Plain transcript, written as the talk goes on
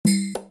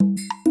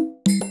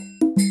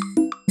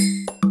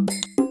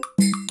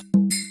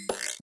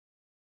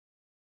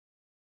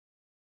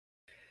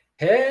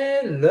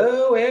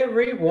Hello,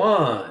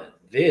 everyone.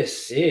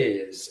 This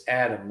is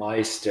Adam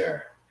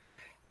Meister,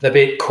 the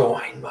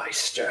Bitcoin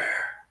Meister,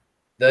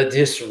 the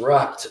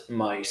Disrupt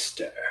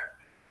Meister.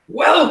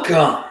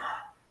 Welcome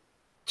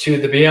to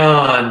the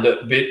Beyond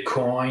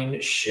Bitcoin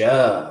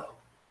show.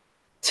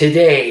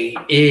 Today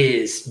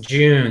is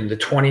June the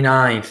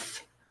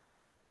 29th,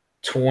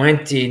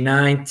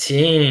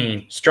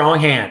 2019. Strong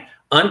hand,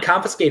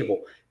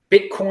 unconfiscatable.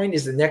 Bitcoin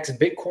is the next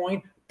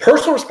Bitcoin.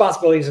 Personal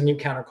responsibility is a new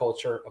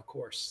counterculture, of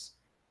course.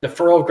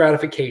 Deferral of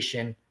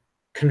gratification,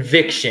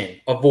 conviction,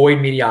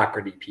 avoid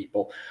mediocrity,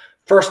 people.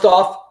 First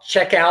off,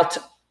 check out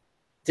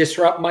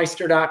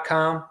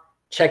disruptmeister.com.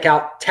 Check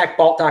out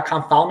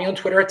techbalt.com. Follow me on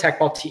Twitter at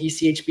techbalt,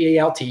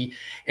 TECHBALT.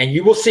 And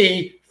you will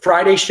see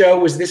Friday's show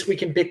was This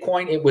Week in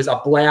Bitcoin. It was a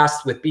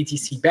blast with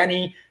BTC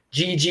Benny,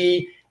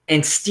 Gigi,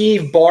 and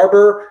Steve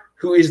Barber,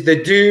 who is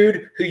the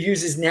dude who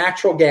uses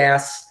natural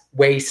gas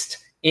waste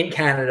in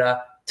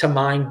Canada to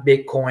mine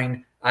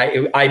Bitcoin.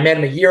 I met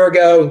him a year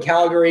ago in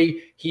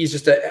Calgary. He's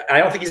just I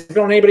don't think he's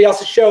been on anybody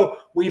else's show.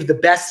 We have the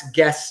best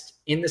guest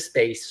in the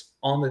space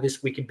on the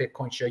This Week in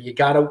Bitcoin show. You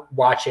got to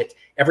watch it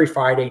every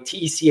Friday,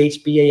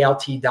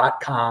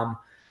 TECHBALT.com.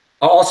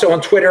 Also on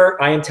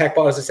Twitter, I am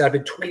TechBalt. As I said, I've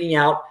been tweeting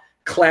out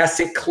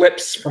classic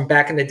clips from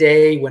back in the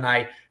day when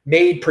I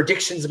made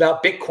predictions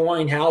about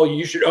Bitcoin, how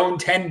you should own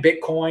 10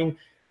 Bitcoin.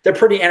 They're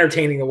pretty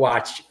entertaining to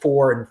watch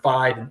 4 and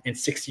 5 and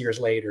 6 years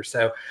later.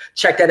 So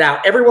check that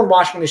out. Everyone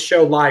watching this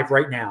show live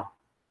right now,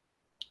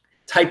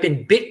 type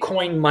in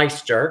Bitcoin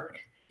Meister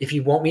if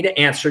you want me to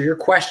answer your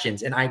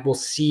questions, and I will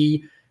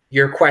see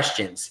your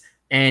questions.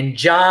 And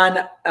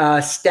John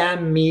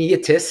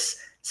Stamietis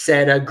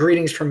said,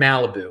 greetings from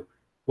Malibu.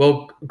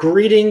 Well,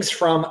 greetings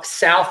from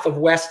south of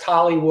West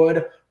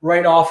Hollywood,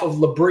 right off of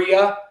La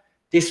Brea.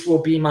 This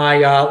will be my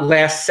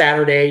last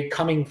Saturday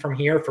coming from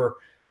here for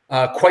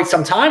quite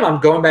some time.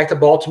 I'm going back to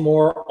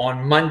Baltimore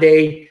on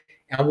Monday,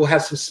 and we'll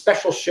have some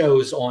special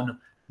shows on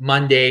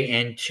Monday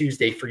and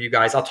Tuesday for you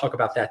guys. I'll talk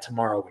about that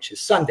tomorrow, which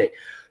is Sunday.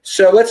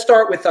 So let's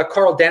start with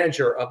Carl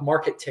Denninger of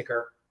Market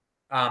Ticker.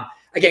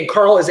 Again,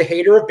 Carl is a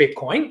hater of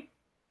Bitcoin,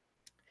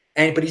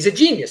 but he's a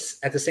genius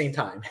at the same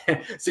time.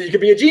 So you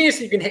can be a genius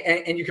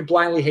and you can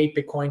blindly hate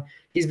Bitcoin.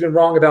 He's been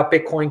wrong about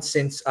Bitcoin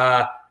since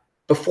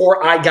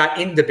before I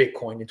got into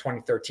Bitcoin in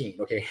 2013.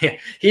 Okay,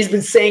 he's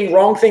been saying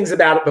wrong things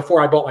about it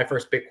before I bought my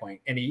first Bitcoin,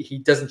 and he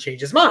doesn't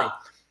change his mind.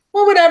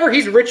 Well, whatever.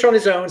 He's rich on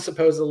his own,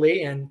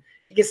 supposedly, and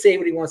he can say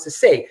what he wants to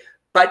say.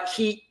 But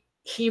he's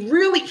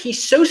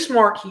so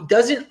smart, he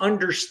doesn't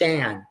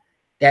understand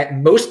that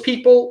most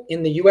people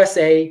in the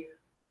USA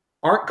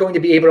aren't going to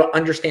be able to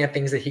understand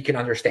things that he can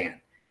understand.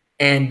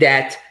 And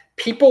that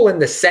people in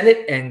the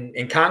Senate and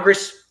in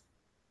Congress,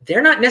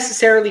 they're not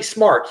necessarily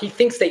smart. He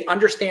thinks they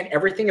understand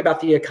everything about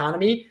the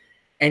economy,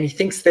 and he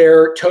thinks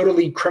they're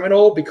totally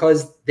criminal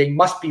because they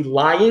must be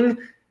lying.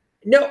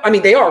 No, I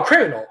mean, they are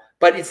criminal,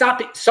 but it's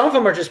not. Some of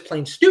them are just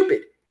plain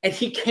stupid. And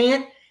he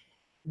can't.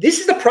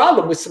 This is the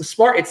problem with some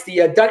smart. It's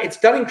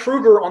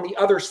Dunning-Kruger on the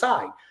other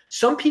side.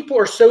 Some people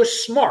are so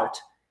smart,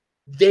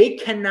 they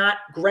cannot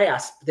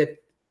grasp that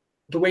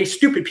the way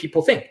stupid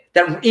people think,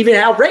 that even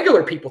how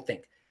regular people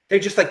think. They're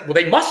just like, well,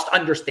 they must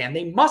understand.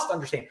 They must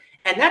understand.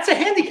 And that's a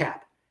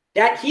handicap.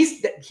 That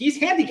he's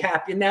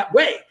handicapped in that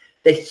way,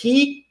 that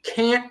he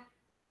can't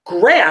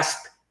grasp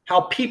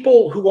how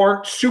people who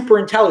aren't super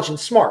intelligent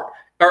smart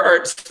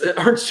or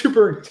aren't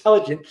super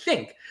intelligent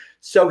think.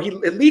 So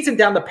it leads him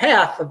down the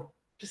path of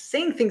just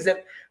saying things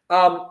that,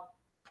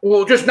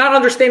 just not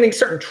understanding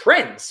certain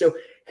trends. So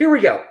here we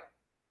go.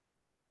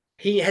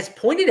 He has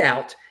pointed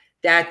out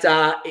that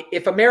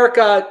if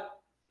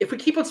we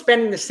keep on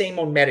spending the same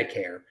on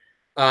Medicare,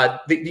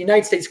 the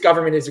United States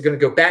government is going to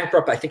go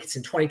bankrupt. I think it's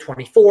in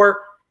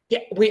 2024. Yeah,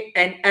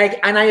 and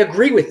I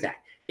agree with that.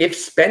 If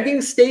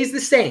spending stays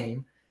the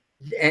same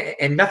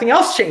and nothing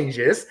else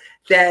changes,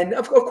 then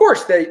of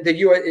course the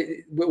U.S.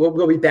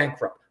 will be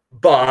bankrupt.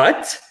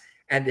 But,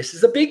 and this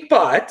is a big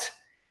but,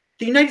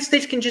 the United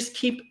States can just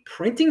keep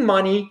printing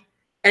money,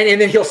 and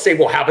then he'll say,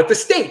 well, how about the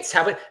states?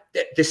 How about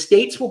the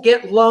states will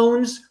get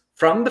loans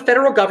from the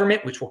federal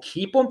government, which will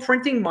keep on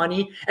printing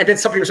money. And then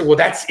some people say, well,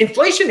 that's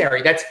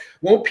inflationary.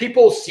 Won't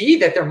people see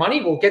that their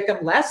money will get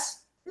them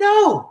less?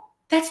 No,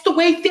 that's the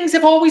way things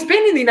have always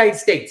been in the United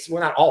States.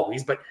 Well, not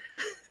always, but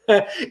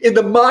in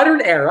the modern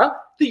era,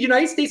 the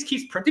United States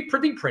keeps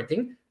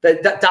printing.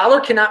 The dollar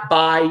cannot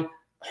buy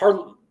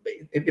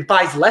it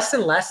buys less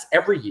and less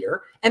every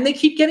year, and they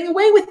keep getting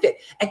away with it.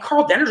 And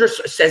Carl Denninger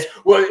says,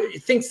 well, he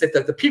thinks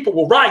that the people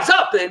will rise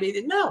up. I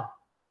mean, no,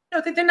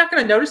 they're not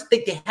going to notice.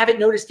 They haven't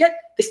noticed yet.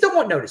 They still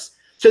won't notice.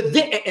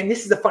 And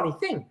this is the funny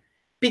thing,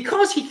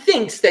 because he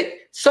thinks that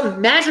some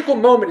magical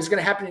moment is going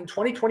to happen in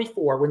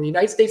 2024 when the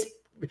United States,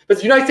 but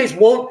the United States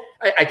won't.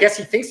 I guess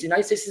he thinks the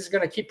United States is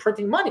going to keep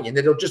printing money, and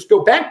then it'll just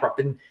go bankrupt,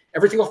 and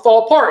everything will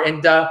fall apart,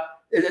 and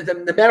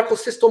the medical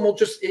system will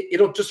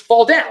it'll just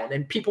fall down,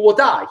 and people will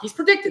die. He's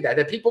predicted that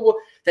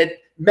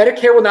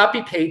Medicare will not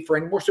be paid for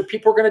anymore, so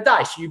people are going to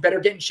die. So you better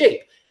get in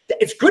shape.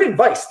 It's good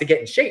advice to get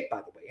in shape, by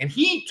the way. And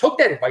he took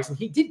that advice and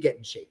he did get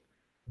in shape.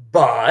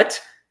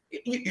 But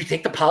You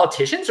think the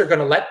politicians are going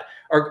to let,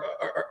 or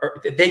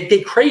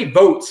they crave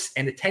votes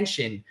and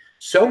attention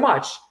so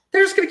much,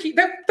 they're just going to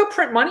they'll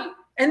print money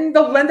and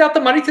they'll lend out the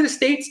money to the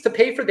states to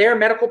pay for their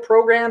medical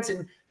programs,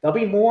 and there'll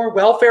be more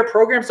welfare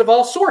programs of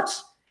all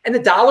sorts. And the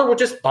dollar will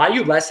just buy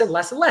you less and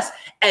less and less.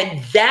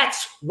 And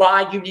that's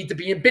why you need to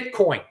be in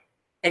Bitcoin.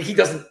 And he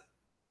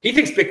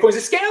thinks Bitcoin's a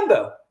scam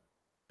though.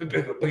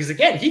 Because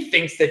again, he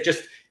thinks that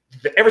just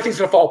everything's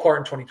going to fall apart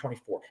in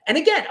 2024. And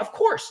again, of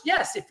course,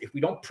 yes, if we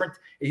don't print,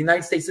 the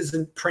United States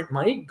doesn't print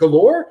money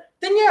galore,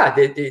 then yeah,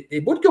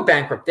 they would go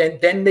bankrupt.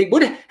 Then they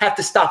would have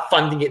to stop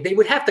funding it. They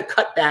would have to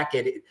cut back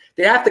at it.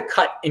 They have to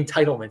cut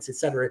entitlements, et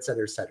cetera, et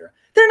cetera, et cetera.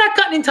 They're not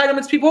cutting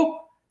entitlements,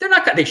 people. They're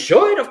not cutting. They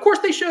should. Of course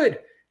they should,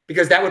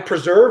 because that would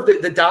preserve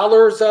the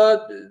dollar's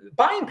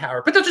buying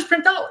power. But they'll just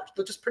print dollars.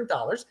 They'll just print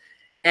dollars.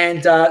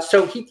 And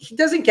so he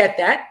doesn't get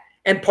that.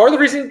 And part of the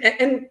reason,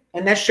 and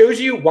that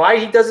shows you why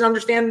he doesn't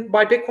understand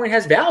why Bitcoin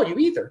has value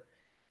either.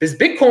 Because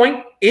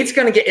Bitcoin, it's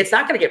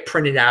not going to get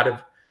printed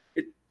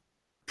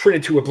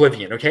to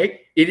oblivion.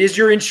 Okay, it is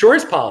your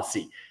insurance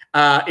policy.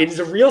 It is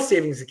a real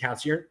savings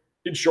account. So your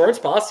insurance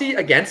policy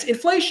against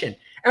inflation.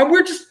 And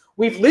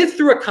we've lived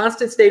through a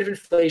constant state of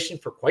inflation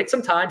for quite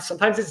some time.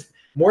 Sometimes it's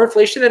more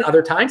inflation than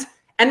other times.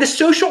 And the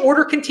social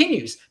order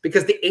continues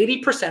because the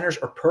 80%ers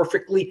are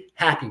perfectly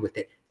happy with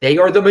it. They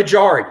are the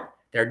majority.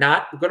 They're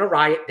not going to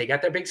riot. They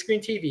got their big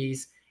screen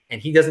TVs,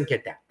 and he doesn't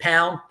get that.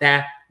 Pound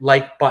that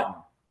like button.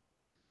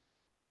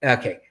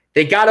 Okay.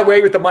 They got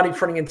away with the money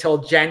printing until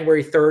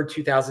January 3rd,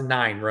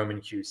 2009, Roman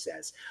Q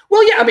says.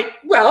 Well, yeah, I mean,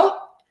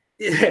 well,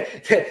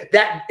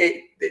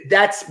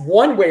 that's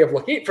one way of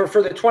looking at it.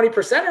 For the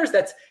 20%ers,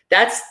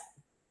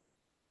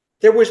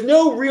 there was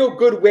no real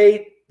good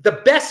way.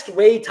 The best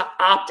way to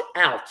opt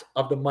out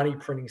of the money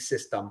printing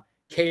system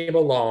came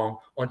along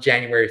on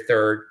January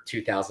 3rd,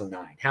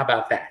 2009. How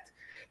about that?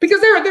 Because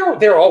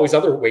there are always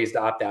other ways to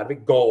opt out of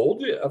it.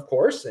 Gold, of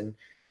course, and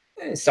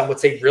some would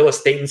say real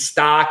estate and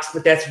stocks,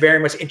 but that's very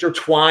much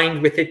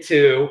intertwined with it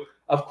too,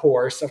 of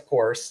course.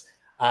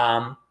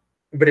 But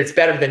it's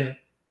better than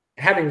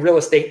having real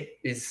estate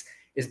is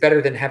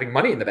better than having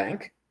money in the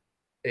bank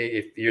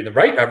if you're in the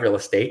right of real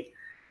estate.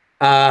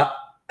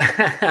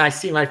 I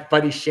see my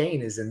buddy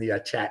Shane is in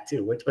the chat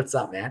too. What's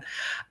up, man?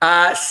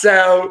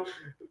 So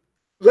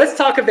let's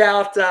talk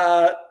about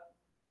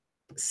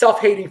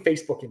self-hating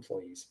Facebook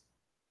employees.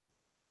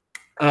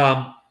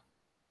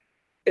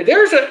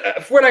 There's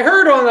what I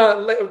heard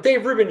on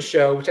Dave Rubin's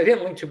show, which I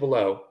didn't link to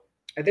below.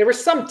 There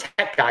was some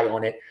tech guy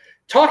on it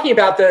talking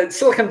about the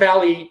Silicon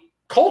Valley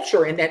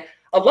culture, and that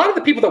a lot of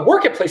the people that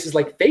work at places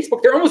like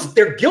Facebook,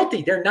 they're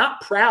guilty. They're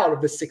not proud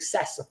of the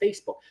success of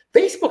Facebook.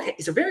 Facebook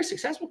is a very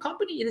successful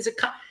company.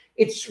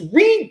 It's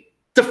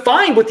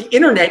redefined what the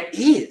internet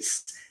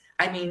is.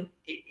 I mean,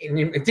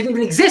 it didn't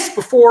even exist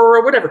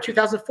before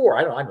 2004.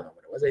 I don't know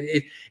what it was.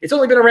 It's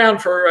only been around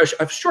for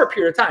a short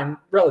period of time,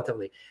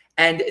 relatively,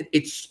 and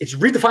it's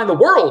redefined the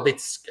world.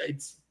 It's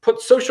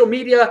put social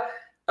media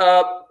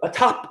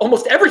atop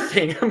almost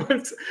everything.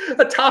 It's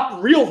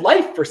atop real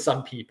life for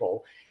some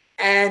people,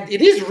 and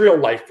it is real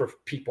life for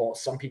people.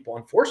 Some people,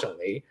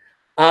 unfortunately,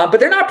 but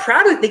they're not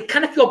proud of it. They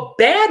kind of feel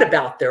bad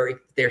about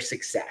their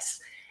success,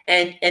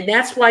 and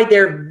that's why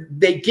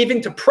they give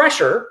into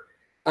pressure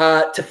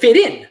to fit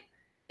in,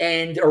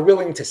 and are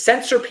willing to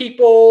censor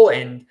people,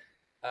 and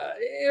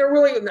are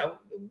willing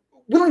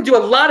to do a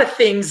lot of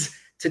things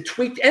to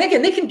tweak. And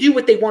again, they can do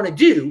what they want to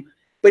do,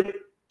 but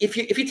if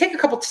you take a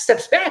couple of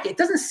steps back, it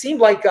doesn't seem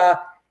like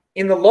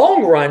in the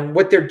long run,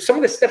 some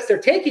of the steps they're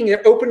taking,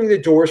 they're opening the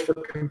doors for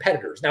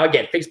competitors. Now,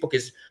 again, Facebook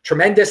is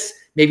tremendous.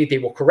 Maybe they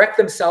will correct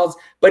themselves,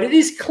 but it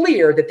is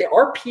clear that there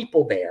are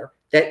people there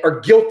that are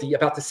guilty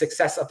about the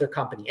success of their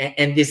company.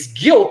 And this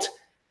guilt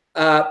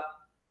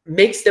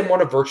makes them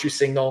want to virtue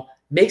signal,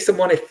 makes them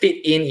want to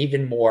fit in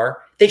even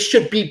more. They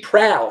should be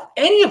proud.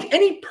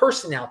 Any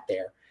person out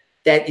there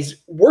that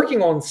is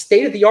working on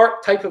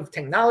state-of-the-art type of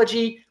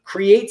technology,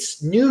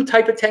 creates new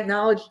type of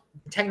technology,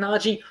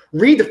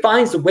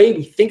 redefines the way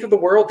we think of the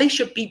world, they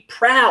should be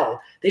proud.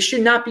 They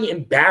should not be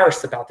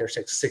embarrassed about their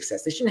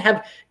success. They shouldn't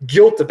have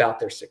guilt about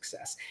their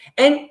success.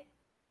 And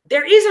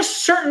there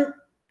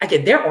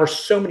are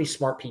so many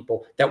smart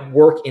people that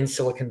work in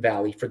Silicon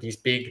Valley for these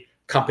big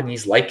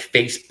companies like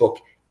Facebook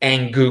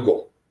and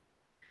Google.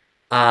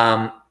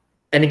 And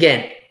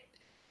again,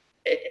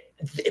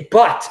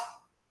 but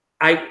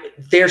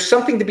there's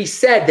something to be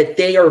said that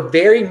they are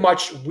very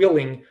much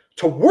willing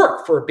to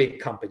work for a big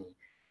company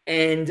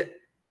and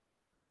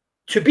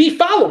to be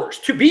followers,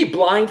 to be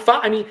blind.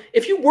 I mean,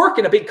 if you work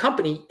in a big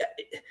company,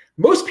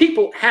 most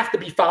people have to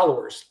be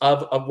followers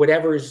of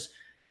whatever is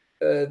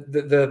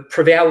the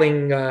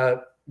prevailing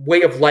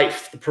way of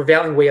life, the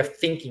prevailing way of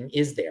thinking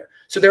is there.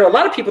 So there are a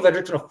lot of people that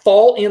are going to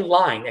fall in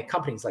line at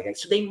companies like that.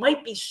 So they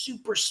might be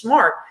super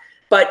smart,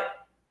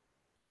 but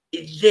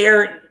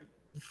they're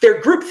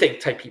groupthink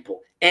type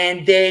people,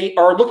 and they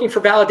are looking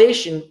for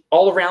validation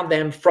all around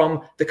them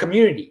from the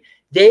community.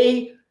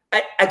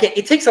 Again,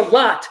 it takes a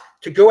lot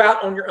to go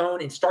out on your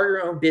own and start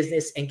your own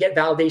business and get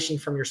validation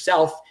from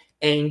yourself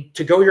and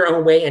to go your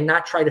own way and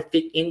not try to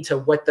fit into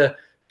what the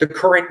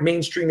current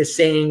mainstream is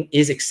saying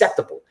is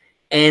acceptable.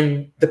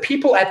 And the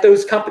people at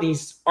those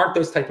companies aren't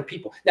those type of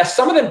people. Now,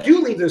 some of them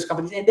do leave those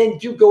companies and then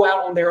do go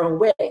out on their own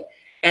way.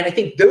 And I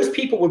think those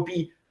people would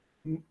be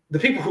the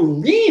people who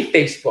leave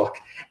Facebook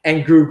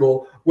and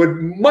Google would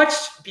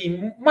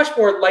be much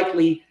more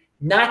likely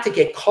not to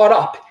get caught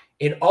up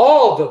in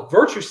all the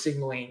virtue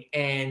signaling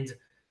and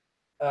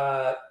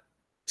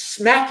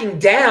smacking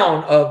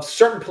down of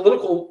certain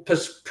political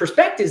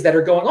perspectives that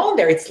are going on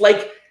there. It's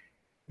like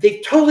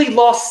they've totally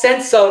lost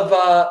sense of,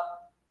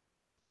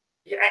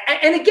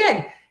 and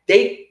again,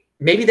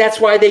 maybe that's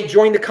why they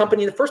joined the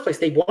company in the first place.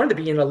 They wanted to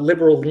be in a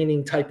liberal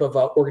leaning type of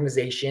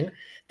organization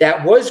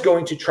that was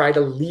going to try to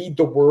lead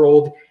the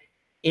world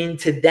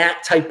into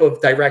that type of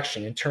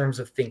direction in terms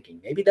of thinking.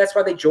 Maybe that's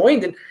why they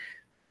joined, and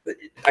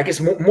I guess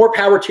more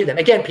power to them.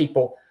 Again,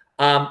 people,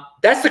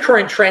 that's the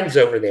current trends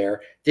over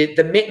there.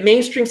 The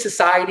mainstream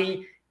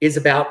society is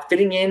about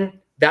fitting in,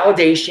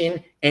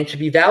 validation, and to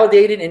be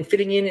validated and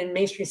fitting in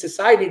mainstream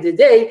society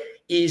today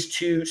is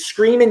to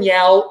scream and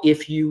yell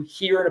if you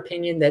hear an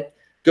opinion that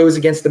goes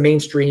against the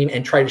mainstream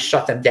and try to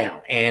shut them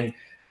down. And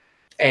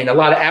a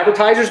lot of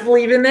advertisers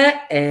believe in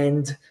that,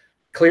 and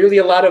clearly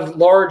a lot of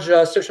large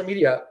social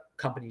media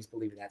companies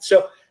believe in that.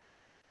 So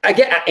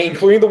again,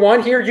 including the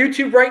one here,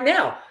 YouTube right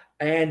now.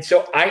 And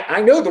so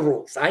I know the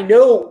rules. I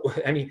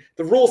mean,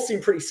 the rules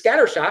seem pretty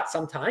scattershot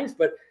sometimes,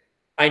 but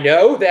I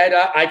know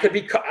that I could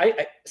be cut.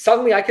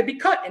 Suddenly I could be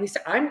cut. And he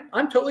said,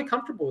 I'm totally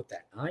comfortable with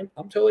that. I'm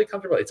totally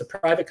comfortable. It's a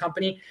private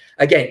company.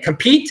 Again,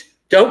 compete,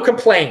 don't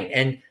complain.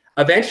 And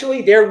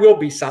eventually there will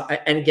be some.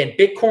 And again,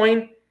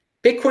 Bitcoin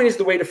is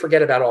the way to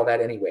forget about all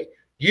that anyway.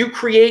 You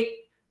create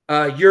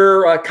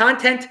your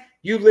content.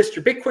 You list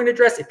your Bitcoin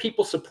address. If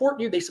people support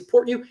you, they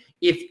support you.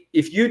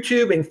 If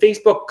YouTube and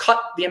Facebook cut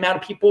the amount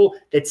of people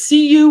that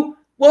see you,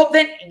 well,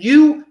 then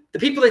the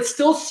people that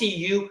still see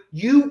you,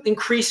 you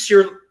increase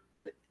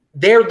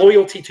their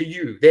loyalty to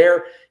you.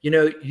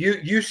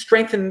 You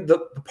strengthen the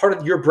part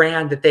of your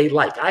brand that they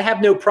like. I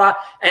have no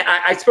problem. And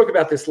I spoke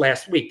about this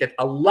last week, that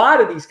a lot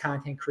of these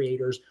content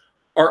creators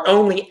are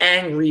only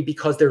angry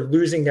because they're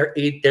losing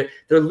they're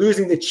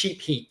losing the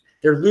cheap heat.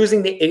 They're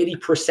losing the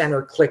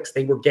 80% clicks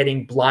they were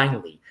getting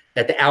blindly,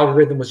 that the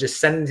algorithm was just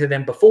sending to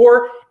them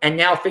before. And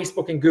now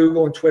Facebook and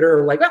Google and Twitter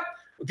are like, oh,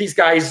 these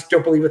guys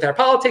don't believe with our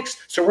politics,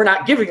 so we're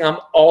not giving them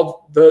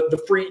all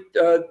the free,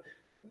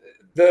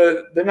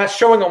 they're not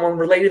showing them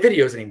unrelated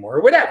videos anymore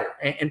or whatever.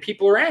 And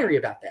people are angry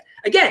about that.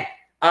 Again,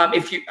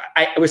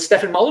 with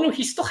Stefan Molyneux,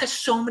 he still has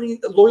so many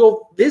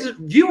loyal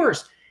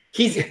viewers.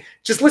 He's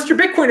just list your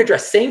Bitcoin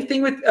address. Same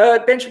thing with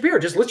Ben Shapiro.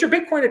 Just list your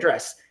Bitcoin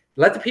address.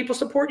 Let the people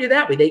support you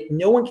that way.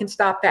 No one can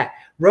stop that.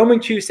 Roman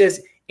 2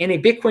 says, in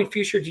a Bitcoin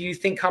future, do you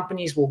think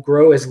companies will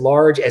grow as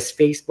large as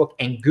Facebook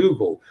and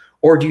Google?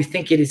 Or do you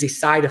think it is a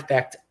side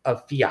effect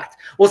of fiat?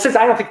 Well, since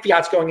I don't think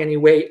fiat's going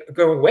away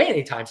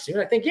anytime soon,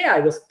 I think, yeah,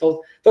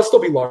 they'll still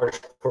be large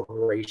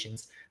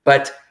corporations.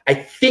 But I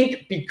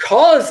think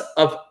because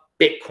of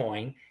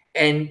Bitcoin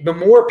and the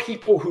more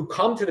people who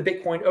come to the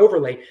Bitcoin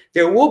overlay,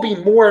 there will be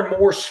more and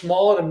more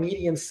small to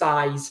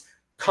medium-sized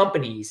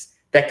companies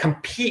that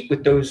compete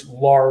with those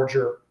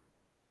larger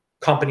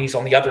companies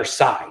on the other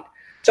side.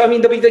 So, I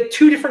mean, there'll be the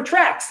two different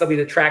tracks. There'll be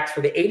the tracks for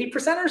the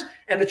 80%ers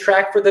and the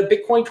track for the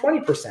Bitcoin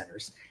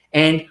 20%ers.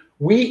 And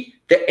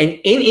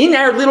in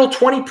our little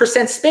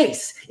 20%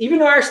 space, even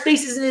though our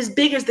space isn't as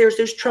big as theirs,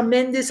 there's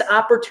tremendous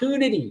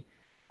opportunity.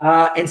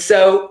 And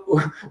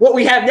so what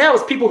we have now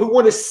is people who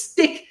want to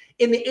stick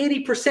in the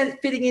 80%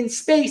 fitting in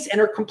space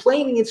and are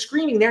complaining and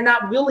screaming. They're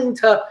not willing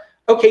to,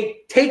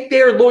 take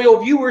their loyal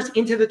viewers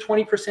into the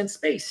 20%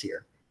 space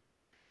here.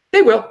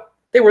 They will.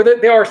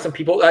 There are some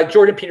people.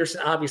 Jordan Peterson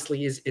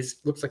obviously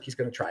looks like he's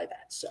going to try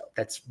that. So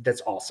that's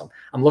awesome.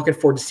 I'm looking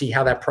forward to see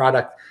how that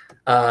product.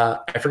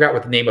 I forgot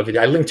what the name of it.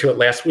 I linked to it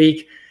last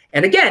week.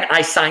 And again,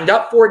 I signed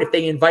up for it. If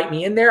they invite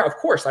me in there, of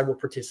course I will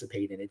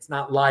participate in it. It's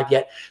not live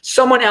yet.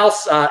 Someone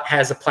else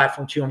has a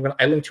platform too.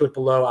 I linked to it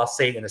below. I'll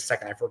say it in a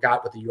second. I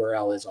forgot what the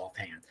URL is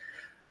offhand.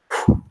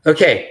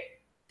 Okay.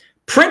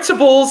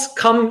 Principles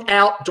come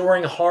out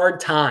during hard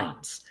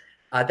times.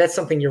 That's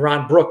something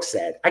Yaron Brook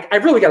said. I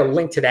really got a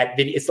link to that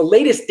video. It's the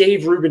latest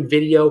Dave Rubin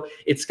video.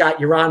 It's got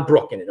Yaron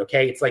Brook in it,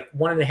 okay? It's like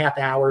 1.5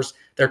 hours.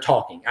 They're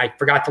talking. I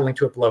forgot to link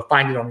to it below.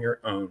 Find it on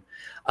your own.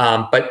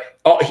 But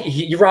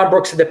Yaron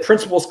Brook said that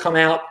principles come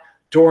out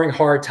during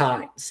hard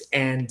times.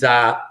 And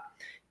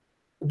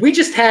we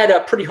just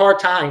had pretty hard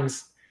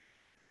times,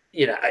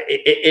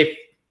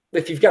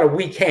 if you've got a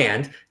weak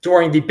hand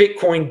during the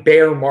Bitcoin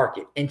bear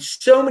market. And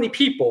so many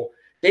people,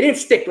 they didn't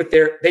stick with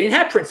they didn't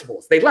have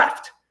principles. They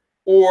left.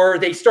 Or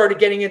they started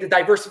getting into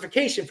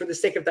diversification for the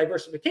sake of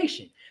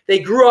diversification. They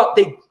grew up,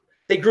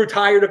 they grew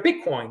tired of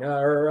Bitcoin,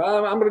 or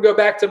I'm going to go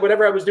back to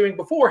whatever I was doing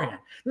beforehand.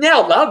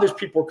 Now, a lot of those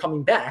people are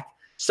coming back.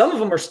 Some of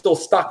them are still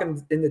stuck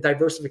in the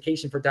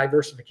diversification for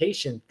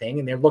diversification thing,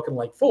 and they're looking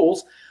like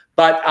fools.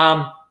 But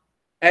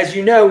as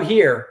you know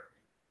here,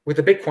 with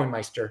the Bitcoin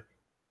Meister,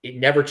 it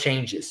never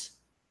changes.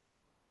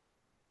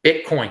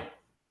 Bitcoin,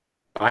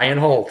 buy and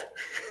hold.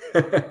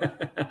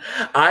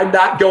 I'm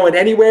not going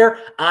anywhere.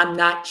 I'm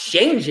not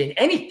changing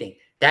anything.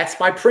 That's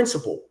my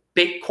principle.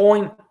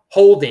 Bitcoin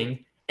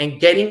holding and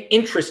getting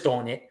interest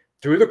on it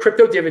through the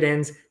crypto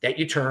dividends that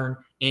you turn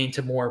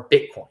into more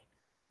Bitcoin.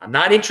 I'm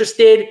not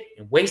interested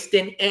in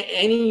wasting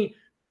anything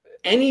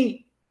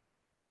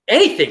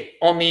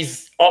on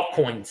these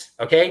altcoins.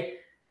 Okay.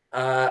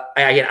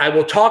 I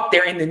will talk.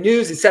 They're in the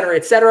news, et cetera,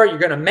 et cetera. You're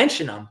going to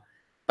mention them,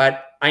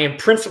 but I am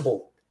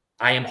principled.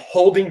 I am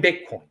holding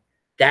Bitcoin.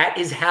 That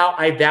is how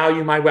I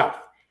value my wealth,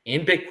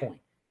 in Bitcoin.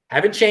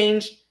 Haven't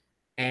changed.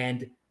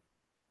 And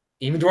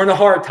even during the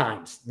hard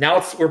times,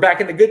 now we're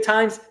back in the good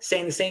times,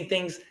 saying the same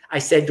things I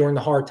said during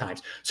the hard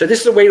times. So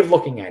this is a way of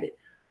looking at it.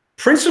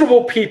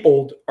 Principled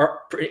people are,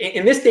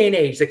 in this day and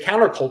age, the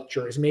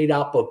counterculture is made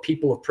up of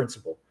people of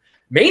principle.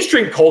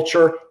 Mainstream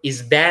culture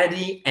is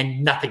vanity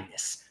and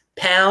nothingness.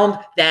 Pound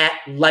that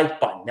like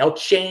button. They'll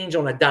change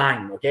on a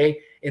dime, okay?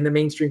 In the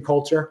mainstream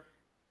culture.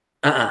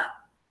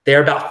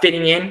 They're about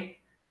fitting in.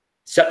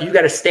 So you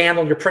got to stand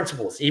on your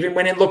principles, even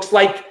when it looks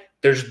like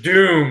there's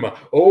doom.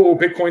 Oh,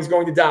 Bitcoin's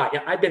going to die.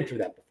 Yeah, I've been through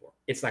that before.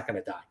 It's not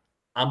going to die.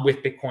 I'm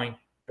with Bitcoin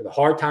for the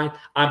hard time.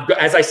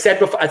 As I said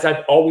before, as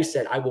I've always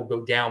said, I will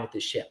go down with the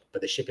ship,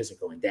 but the ship isn't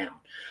going down.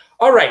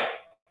 All right.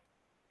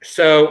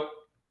 So,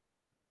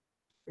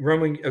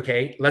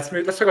 okay, let's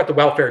talk about the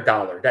welfare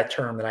dollar, that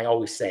term that I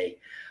always say.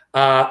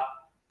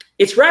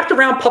 It's wrapped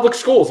around public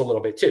schools a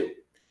little bit too,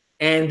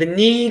 and the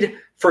need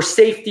for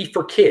safety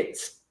for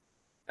kids,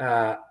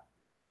 and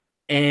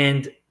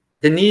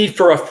the need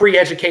for a free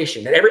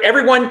education. That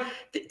everyone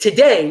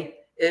today,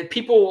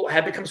 people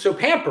have become so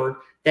pampered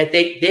that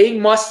they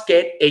must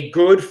get a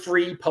good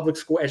free public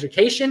school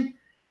education,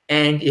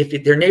 and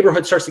if their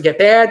neighborhood starts to get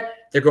bad,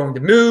 they're going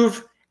to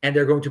move and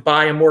they're going to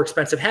buy a more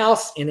expensive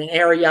house in an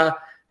area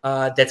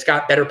that's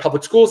got better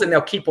public schools, and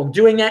they'll keep on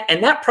doing that,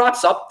 and that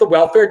props up the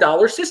welfare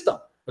dollar system.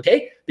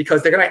 Okay,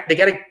 because they got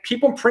to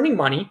keep on printing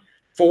money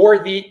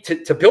for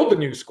to build the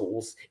new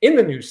schools in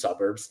the new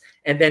suburbs,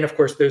 and then of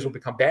course those will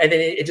become bad, and then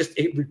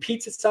it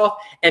repeats itself,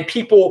 and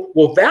people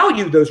will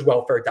value those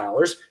welfare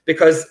dollars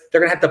because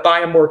they're gonna have to buy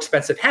a more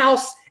expensive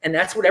house, and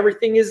that's what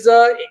everything is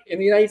in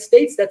the United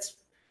States.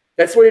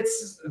 That's what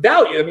it's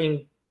value. I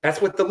mean,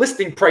 that's what the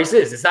listing price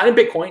is. It's not in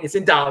Bitcoin, it's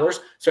in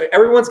dollars. So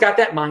everyone's got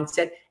that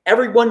mindset.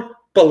 Everyone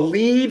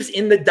believes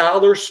in the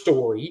dollar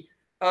story,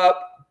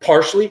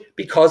 partially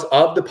because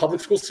of the public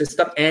school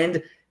system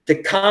and the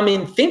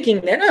common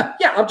thinking that,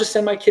 yeah, I'll just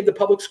send my kid to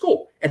public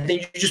school. And then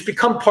you just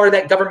become part of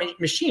that government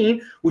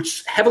machine,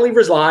 which heavily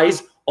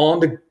relies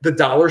on the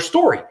dollar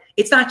story.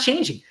 It's not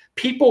changing.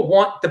 People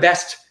want the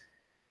best,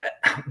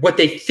 what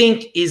they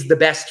think is the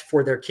best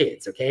for their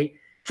kids, okay?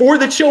 For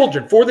the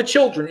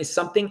children is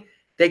something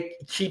that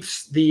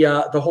keeps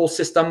the whole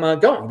system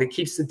going, that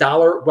keeps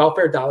the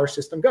welfare dollar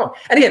system going.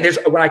 And again,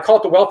 when I call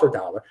it the welfare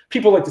dollar,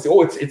 people like to say,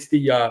 oh, it's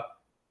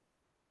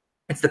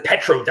the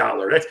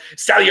petrodollar. That's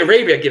Saudi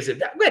Arabia gives it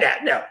that.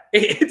 No,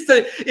 it's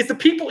the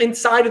people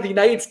inside of the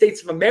United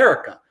States of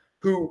America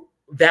who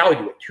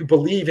value it, who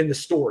believe in the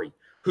story,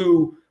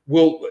 who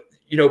will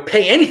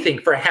pay anything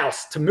for a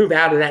house to move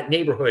out of that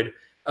neighborhood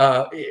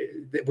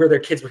where their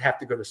kids would have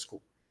to go to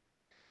school.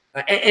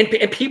 And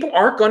people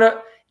aren't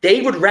gonna.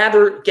 They would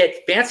rather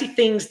get fancy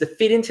things to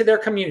fit into their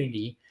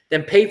community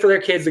than pay for their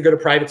kids to go to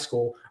private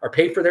school, or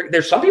pay for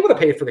there's some people that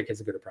pay for their kids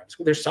to go to private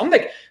school. There's some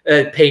that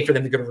pay for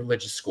them to go to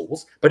religious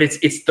schools, but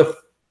it's the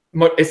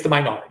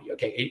minority.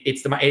 Okay,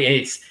 it's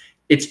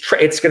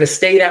going to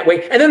stay that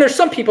way. And then there's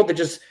some people that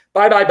just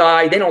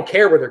buy. They don't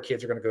care where their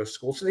kids are going to go to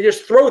school, so they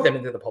just throw them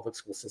into the public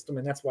school system,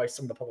 and that's why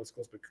some of the public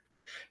schools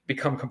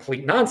become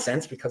complete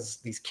nonsense, because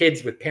these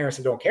kids with parents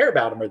who don't care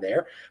about them are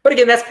there. But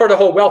again, that's part of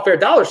the whole welfare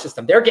dollar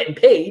system. They're getting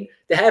paid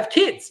to have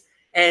kids.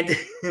 And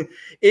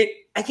you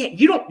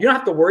don't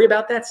have to worry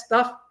about that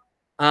stuff.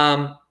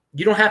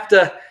 You don't have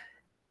to,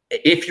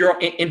 if you're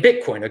in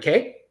Bitcoin,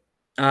 okay?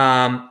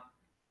 The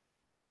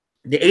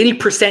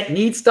 80%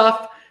 need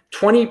stuff,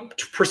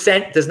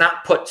 20% does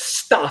not put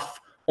stuff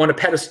on a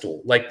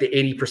pedestal like the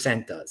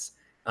 80% does.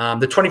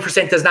 The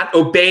 20% does not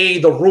obey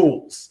the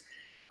rules.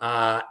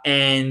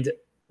 And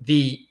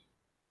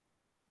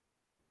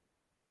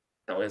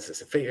is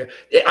this a figure?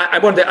 I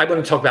want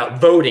to talk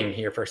about voting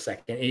here for a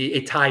second.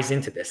 It ties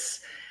into this.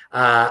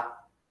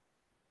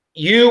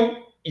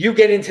 You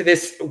get into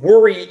this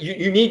worry.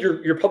 You need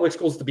your public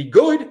schools to be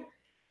good,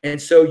 and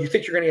so you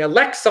think you're going to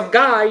elect some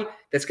guy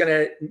that's going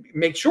to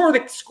make sure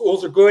that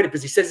schools are good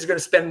because he says he's going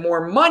to spend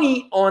more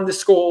money on the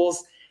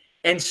schools.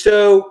 And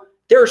so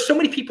there are so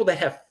many people that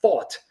have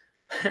fought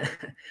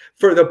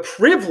for the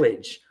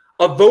privilege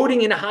of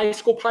voting in a high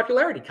school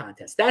popularity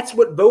contest. That's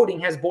what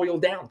voting has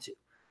boiled down to.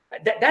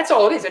 That's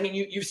all it is. I mean,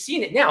 you've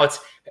seen it now. It's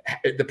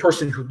the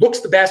person who looks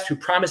the best, who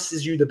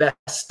promises you the best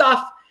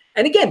stuff.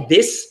 And again,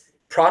 this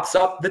props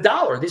up the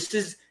dollar. This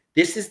is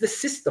the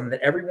system that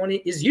everyone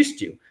is used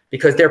to,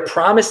 because they're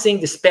promising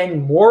to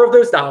spend more of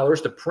those dollars,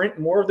 to print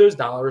more of those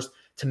dollars,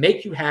 to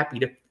make you happy,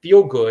 to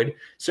feel good.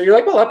 So you're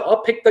like, well,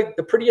 I'll pick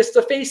the prettiest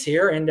face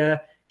here, and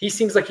he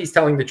seems like he's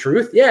telling the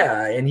truth.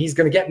 Yeah, and he's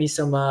going to get me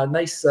some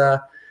nice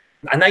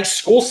a nice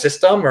school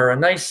system or a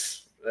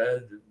nice,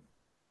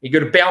 you're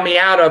going to bail me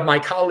out of my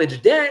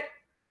college debt.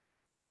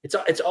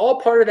 It's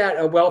all part of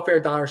that welfare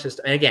dollar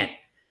system. And again,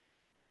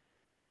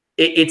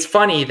 it's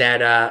funny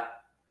that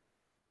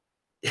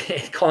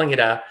calling it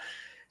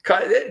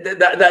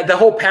the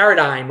whole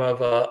paradigm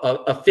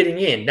of fitting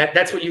in.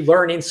 That's what you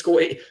learn in school.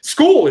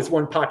 School is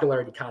one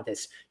popularity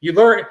contest. You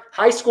learn,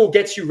 high school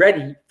gets you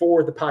ready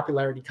for the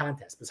popularity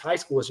contest, because high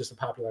school is just a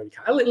popularity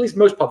contest. At least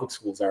most public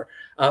schools are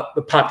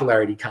the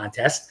popularity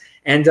contest,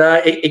 and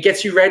it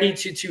gets you ready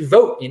to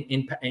vote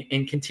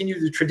and continue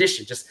the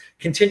tradition, just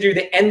continue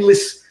the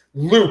endless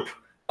loop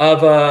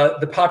of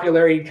the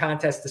popularity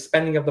contest, the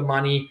spending of the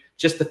money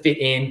just to fit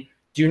in.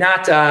 Do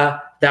not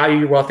value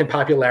your wealth and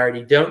popularity.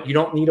 You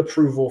don't need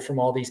approval from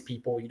all these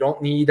people. You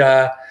don't need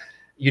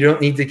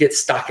to get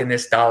stuck in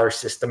this dollar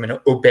system and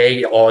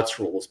obey all its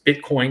rules.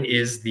 Bitcoin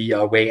is the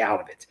way out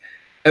of it.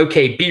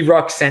 Okay, B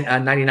Ruck sent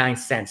 99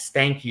 cents.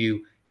 Thank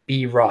you,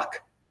 B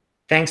Ruck.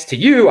 Thanks to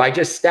you, I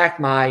just stacked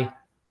my.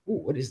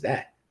 Ooh, what is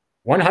that?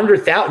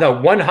 100,000.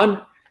 No,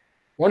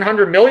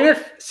 100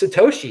 millionth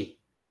Satoshi.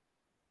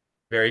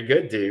 Very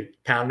good, dude.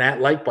 Pound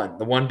that like button.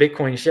 The One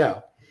Bitcoin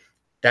Show.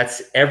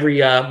 That's every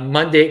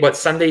Monday,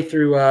 Sunday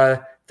through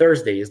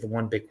Thursday is the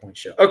One Bitcoin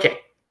Show. Okay.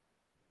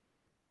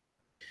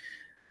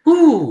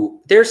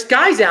 Ooh, there's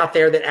guys out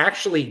there that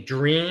actually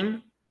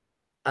dream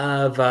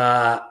of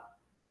a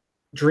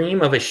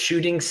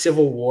shooting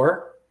civil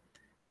war.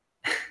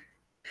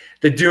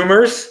 The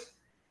doomers.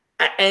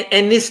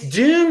 And this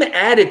doom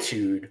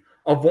attitude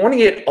of wanting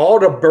it all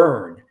to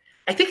burn,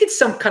 I think it's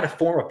some kind of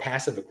form of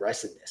passive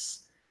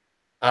aggressiveness.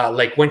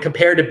 Like when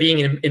compared to being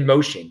in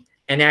motion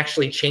and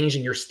actually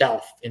changing your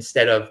stealth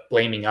instead of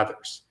blaming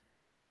others.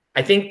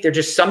 I think they're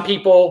just some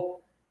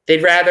people,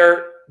 they'd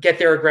rather get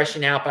their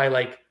aggression out by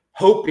like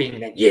hoping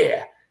that,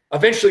 yeah,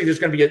 eventually there's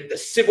going to be a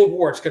civil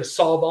war. It's going to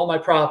solve all my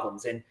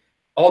problems. And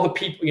all the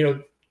people, you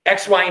know,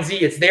 X, Y, and Z,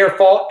 it's their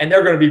fault. And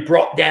they're going to be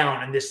brought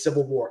down in this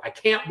civil war. I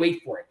can't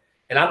wait for it.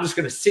 And I'm just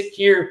going to sit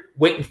here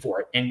waiting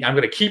for it. And I'm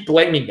going to keep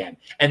blaming them.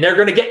 And they're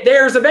going to get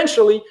theirs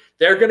eventually.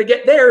 They're going to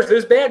get theirs.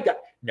 Those bad guys.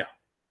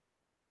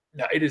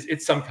 No,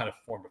 it's some kind of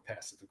form of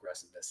passive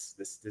aggressiveness.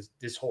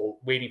 This whole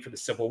waiting for the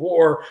Civil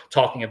War,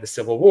 talking of the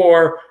Civil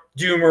War,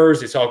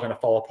 doomers, it's all going to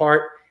fall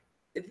apart.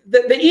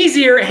 The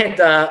easier,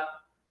 and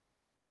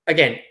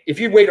again, if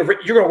you wait, you're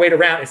going to wait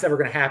around. It's never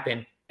going to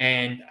happen.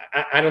 And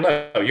I don't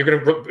know. You're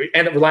going to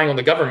end up relying on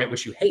the government,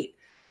 which you hate,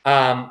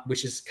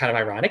 which is kind of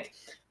ironic.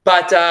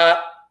 But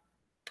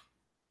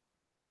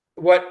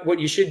what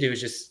you should do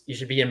is you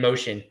should be in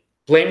motion.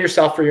 Blame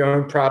yourself for your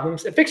own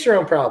problems and fix your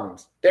own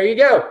problems. There you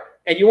go.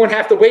 And you won't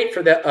have to wait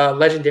for the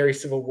legendary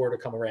Civil War to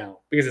come around,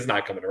 because it's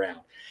not coming around.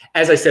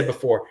 As I said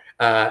before,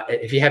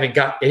 if you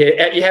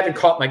haven't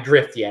caught my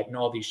drift yet in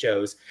all these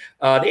shows,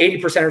 the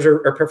 80%ers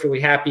are perfectly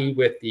happy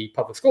with the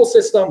public school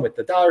system, with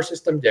the dollar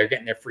system. They're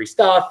getting their free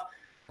stuff.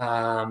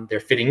 They're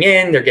fitting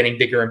in. They're getting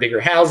bigger and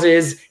bigger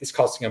houses. It's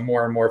costing them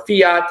more and more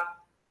fiat.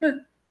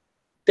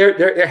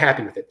 They're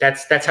happy with it.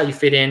 That's how you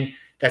fit in.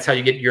 That's how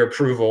you get your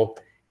approval.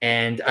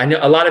 And I know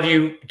a lot of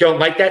you don't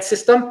like that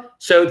system,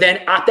 so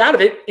then opt out of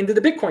it into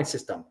the Bitcoin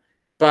system.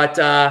 But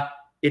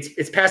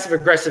it's passive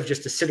aggressive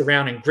just to sit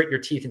around and grit your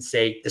teeth and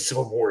say the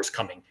Civil War is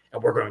coming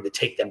and we're going to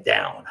take them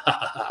down.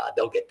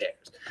 They'll get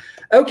theirs.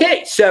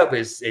 Okay, so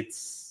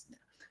it's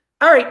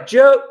all right,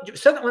 Joe.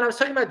 So when I was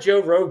talking about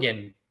Joe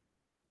Rogan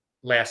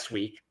last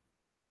week,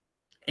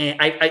 and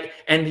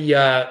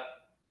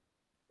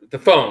the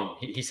phone,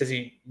 he says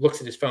he looks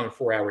at his phone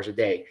 4 hours a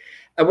day.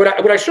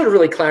 What I should have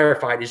really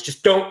clarified is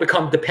just don't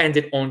become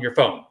dependent on your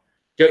phone.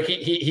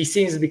 He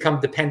seems to become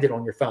dependent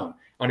on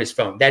his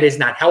phone. That is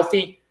not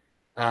healthy.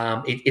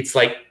 It's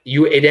like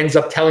it ends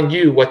up telling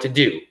you what to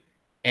do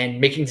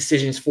and making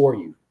decisions for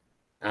you.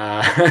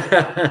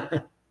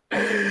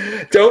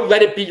 Don't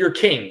let it be your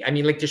king. I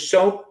mean, like, there's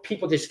so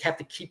people just have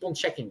to keep on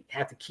checking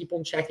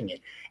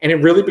it. And it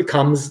really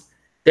becomes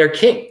their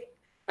king.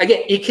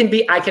 Again,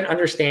 I can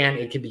understand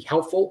it can be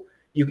helpful.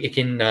 You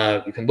can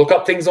look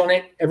up things on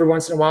it every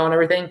once in a while and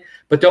everything,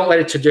 but don't let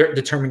it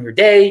determine your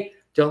day.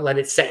 Don't let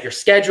it set your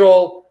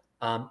schedule.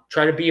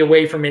 Try to be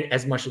away from it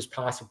as much as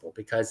possible,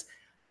 because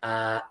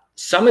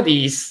some of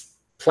these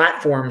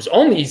platforms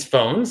on these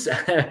phones,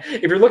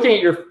 if you're looking at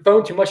your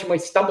phone too much, you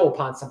might stumble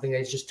upon something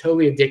that is just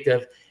totally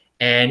addictive,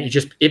 and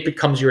it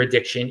becomes your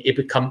addiction. You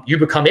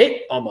become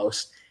it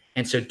almost.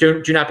 And so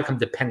do not become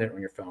dependent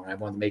on your phone. I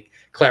want to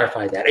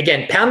clarify that.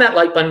 Again, pound that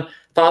like button.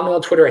 Follow me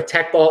on Twitter at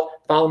TechBalt.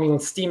 Follow me on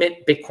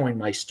Steemit, Bitcoin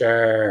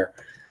Meister.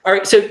 All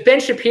right, so Ben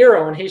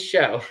Shapiro on his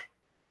show,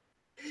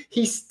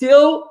 he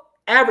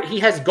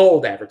has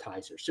gold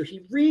advertisers. So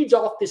he reads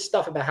off this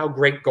stuff about how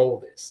great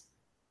gold is.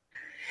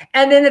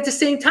 And then at the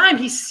same time,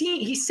 he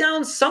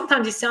sounds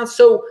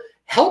so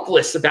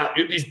helpless about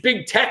these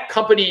big tech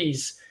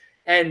companies,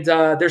 and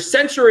they're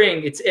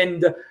censoring.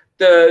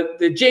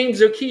 The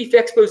James O'Keefe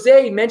expose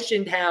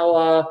mentioned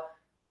how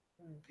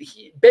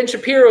Ben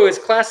Shapiro is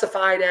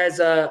classified as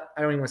I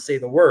don't even want to say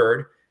the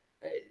word.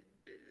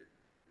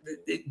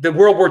 the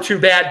World War II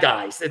bad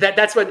guys.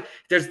 That's what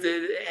there's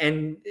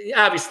and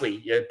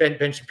obviously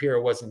Ben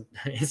Shapiro isn't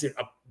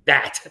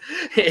that,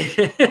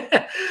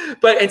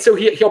 but and so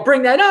he'll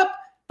bring that up,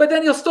 but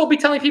then he'll still be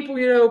telling people,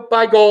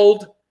 buy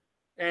gold,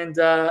 and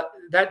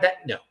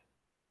no,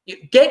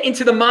 get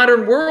into the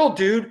modern world,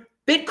 dude.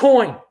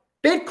 Bitcoin,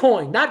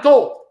 not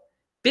gold.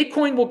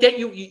 Bitcoin will get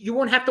you. You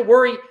won't have to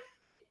worry.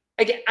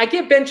 I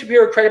give Ben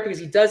Shapiro credit because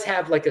he does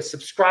have like a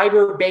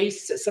subscriber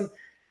base.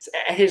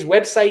 At his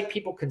website,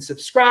 people can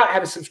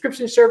have a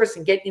subscription service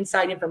and get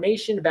inside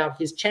information about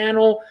his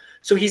channel.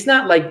 So he's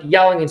not like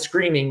yelling and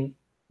screaming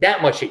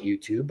that much at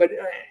YouTube. But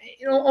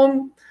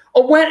on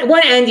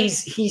one end,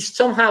 he's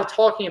somehow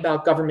talking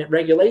about government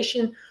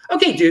regulation.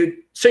 Okay, dude.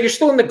 So you're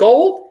still in the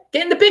gold?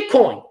 Get into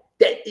Bitcoin.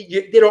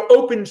 It'll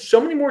open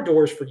so many more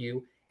doors for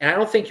you. And I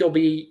don't think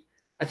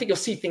I think you'll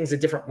see things a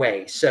different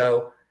way.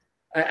 So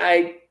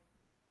I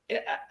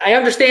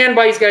understand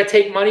why he's got to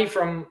take money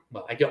from.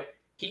 Well, I don't.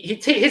 He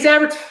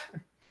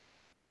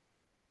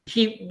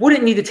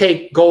wouldn't need to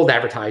take gold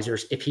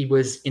advertisers if he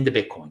was into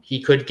Bitcoin.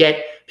 He could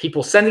get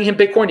people sending him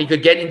Bitcoin. He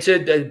could get into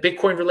the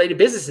Bitcoin related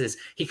businesses.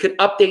 He could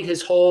update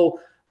his whole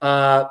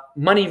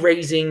money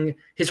raising,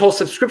 his whole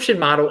subscription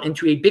model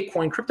into a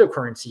Bitcoin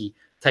cryptocurrency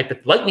type of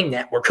Lightning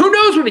Network. Who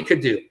knows what he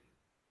could do?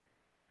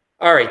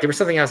 All right, there was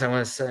something else I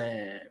want to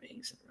say.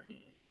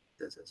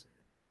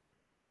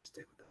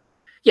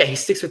 Yeah, he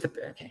sticks with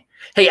the, okay.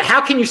 Hey, how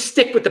can you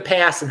stick with the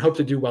past and hope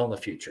to do well in the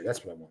future?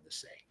 That's what I wanted to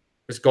say.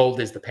 Because gold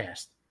is the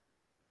past.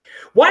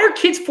 Why are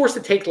kids forced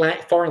to take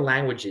foreign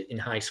languages in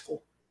high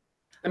school?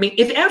 I mean,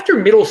 if after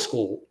middle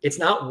school it's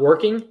not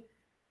working,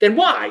 then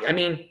why? I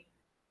mean,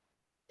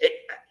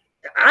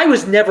 I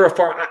was never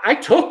I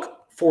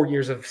took 4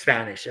 years of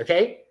Spanish,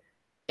 okay?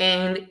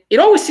 And it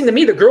always seemed to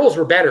me the girls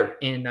were better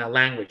in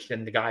language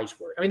than the guys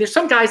were. I mean, there's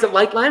some guys that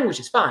like language,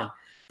 it's fine.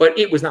 But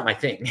it was not my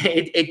thing.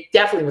 It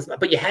definitely was not.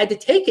 But you had to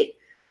take it.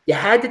 You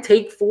had to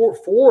take 4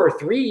 or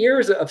 3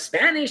 years of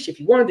Spanish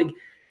if you wanted to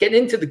get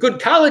into the good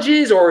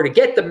colleges or to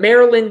get the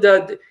Maryland,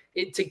 to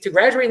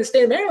graduate in the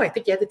state of Maryland. I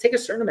think you had to take a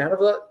certain amount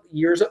of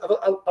years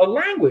of a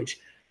language.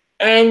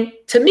 And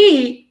to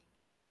me,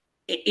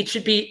 it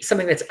should be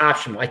something that's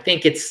optional. I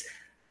think it's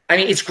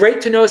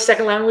great to know a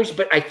second language,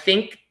 but I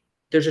think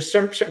there's just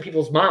certain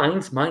people's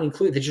minds, mine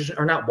included, that just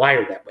are not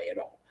wired that way at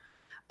all.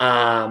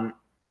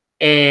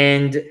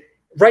 And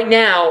right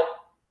now,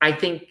 I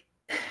think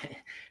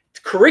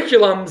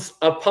curriculums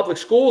of public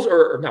schools,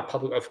 or not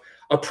public, of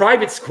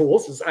private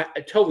schools,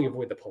 I totally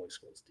avoid the public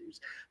schools, dudes.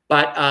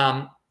 But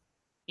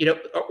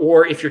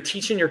or if you're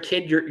teaching your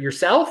kid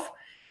yourself,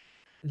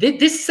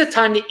 this is a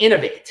time to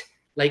innovate.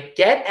 Like,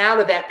 get out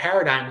of that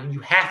paradigm when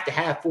you have to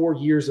have 4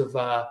 years of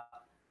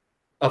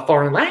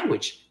foreign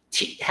language.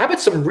 How about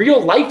some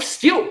real life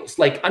skills,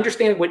 like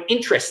understanding what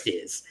interest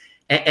is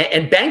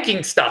and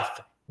banking stuff,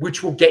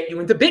 which will get you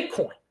into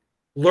Bitcoin.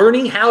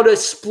 Learning how to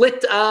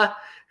split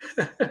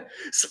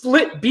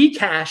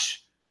Bcash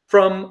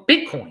from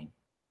Bitcoin.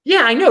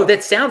 Yeah, I know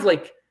that sounds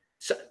like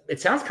it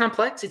sounds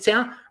complex.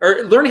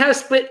 Or learning how to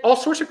split all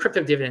sorts of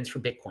crypto dividends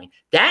from Bitcoin.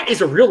 That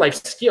is a real life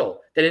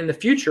skill that in the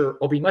future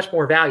will be much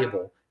more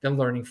valuable than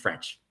learning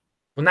French.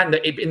 Well, not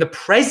in the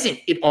present,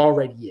 it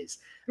already is.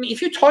 I mean,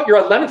 if you taught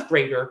your 11th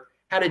grader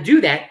how to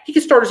do that, he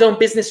can start his own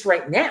business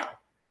right now,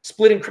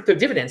 splitting crypto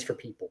dividends for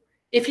people.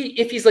 If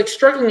he's like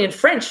struggling in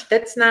French,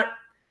 that's not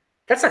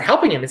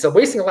helping him. It's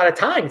wasting a lot of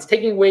time. It's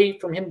taking away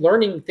from him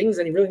learning things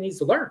that he really needs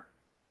to learn.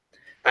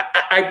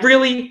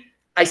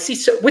 I see,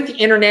 so with the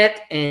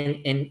internet,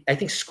 and I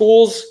think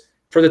schools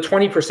for the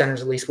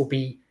 20%ers at least will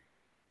be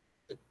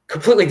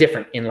completely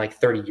different in like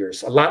 30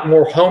 years. A lot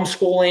more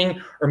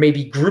homeschooling or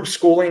maybe group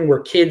schooling where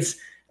kids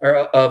are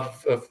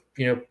of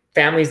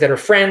families that are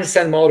friends,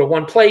 send them all to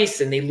one place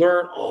and they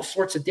learn all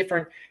sorts of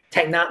different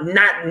you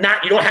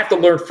don't have to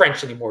learn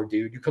French anymore,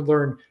 dude. You can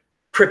learn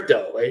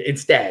crypto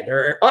instead,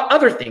 or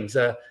other things.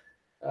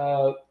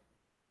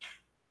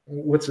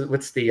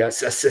 What's the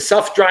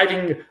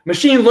self-driving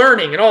machine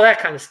learning and all that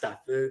kind of stuff.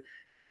 And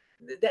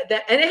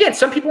again,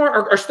 some people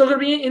are still going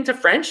to be into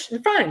French,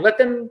 and fine, let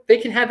them. They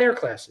can have their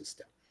classes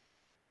still.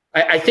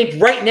 I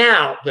think right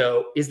now,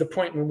 though, is the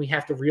point when we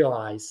have to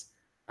realize,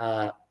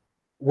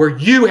 where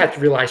you have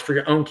to realize for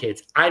your own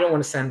kids, I don't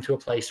want to send them to a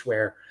place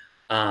where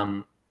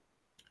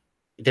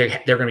they're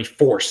going to be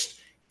forced.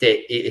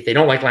 If they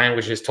don't like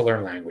languages, to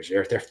learn language.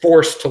 Or if they're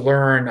forced to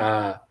learn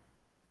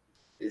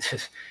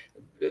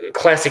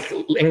classic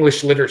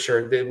English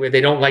literature, where they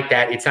don't like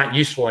that, it's not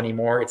useful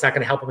anymore. It's not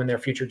going to help them in their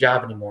future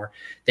job anymore.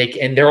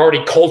 They're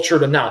already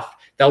cultured enough.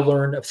 They'll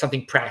learn of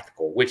something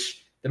practical,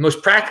 which the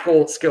most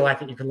practical skill I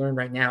think you can learn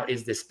right now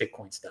is this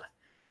Bitcoin stuff.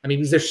 I mean,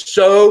 because there's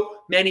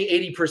so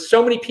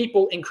many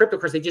people in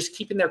cryptocurrency, they just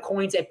keeping their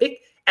coins at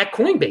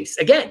Coinbase.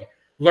 Again,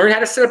 learn how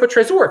to set up a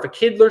Trezor. If a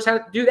kid learns how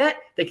to do that,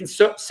 they can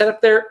set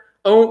up their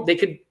own. They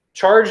could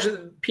charge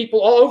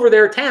people all over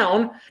their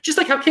town, just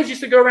like how kids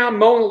used to go around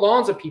mowing the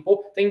lawns of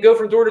people. They can go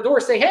from door to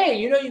door, say, "Hey,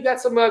 you got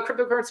some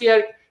cryptocurrency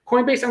at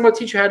Coinbase. I'm going to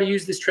teach you how to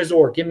use this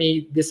Trezor. Give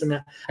me this and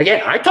that."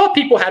 Again, I taught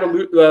people how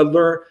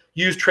to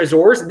use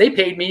Trezors, and they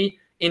paid me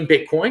in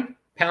Bitcoin.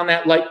 pound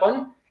that like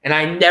button. And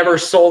I never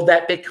sold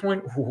that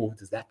Bitcoin. Ooh,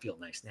 does that feel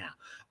nice now?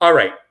 All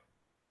right.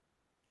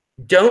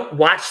 Don't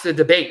watch the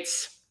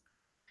debates.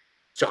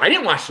 So I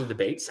didn't watch the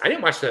debates. I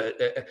didn't watch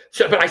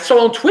but I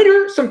saw on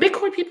Twitter some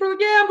Bitcoin people are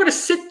like, yeah, I'm going to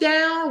sit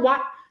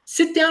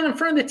down in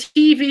front of the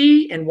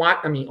TV and watch.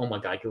 I mean, oh my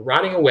God, you're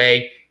rotting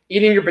away,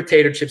 eating your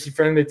potato chips in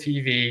front of the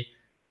TV,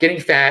 getting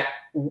fat,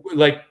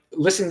 like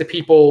listening to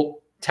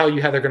people tell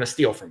you how they're going to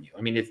steal from you.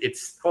 I mean,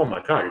 it's oh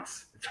my God,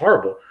 it's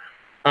horrible.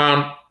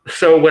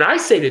 So what I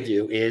say to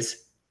do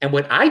is, and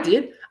what I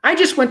did, I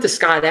just went to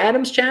Scott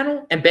Adams'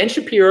 channel and Ben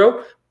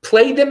Shapiro,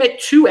 played them at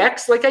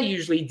 2x like I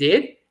usually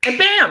did, and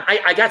bam,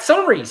 I got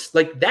summaries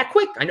like that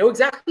quick. I know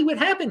exactly what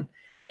happened.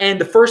 And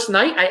the first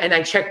night,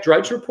 I checked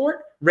Drudge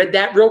Report, read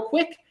that real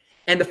quick.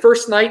 And the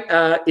first night,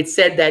 it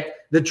said that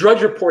the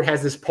Drudge Report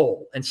has this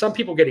poll. And some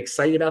people get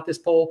excited about this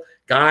poll.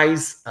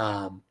 Guys,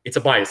 it's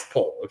a biased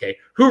poll, okay?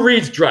 Who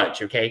reads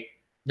Drudge, okay?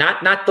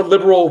 Not the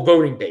liberal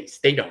voting base.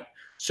 They don't.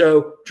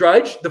 So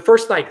Drudge, the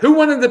first night, who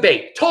won the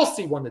debate?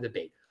 Tulsi won the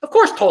debate. Of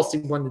course Tulsi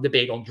won the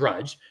debate on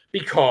Drudge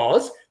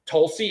because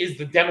Tulsi is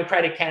the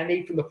Democratic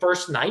candidate from the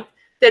first night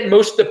that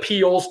most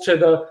appeals to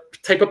the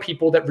type of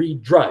people that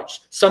read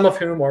Drudge, some of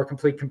whom are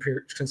complete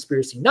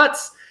conspiracy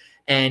nuts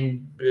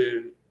and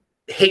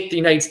hate the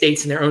United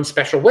States in their own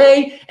special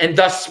way, and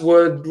thus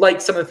would like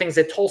some of the things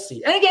that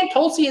Tulsi. And again,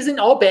 Tulsi isn't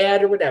all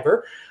bad or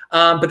whatever,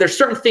 but there's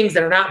certain things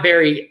that are not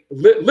very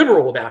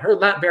liberal about her,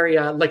 not very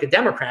like a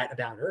Democrat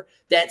about her,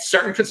 that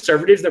certain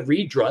conservatives that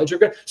read Drudge are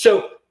good.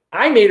 So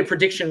I made a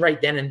prediction right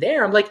then and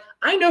there. I'm like,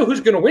 I know who's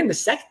going to win the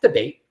second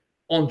debate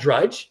on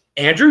Drudge.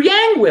 Andrew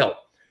Yang will.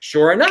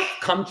 Sure enough,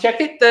 come check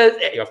it.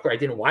 Of course, I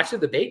didn't watch the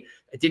debate.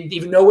 I didn't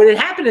even know what had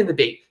happened in the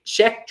debate.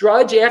 Check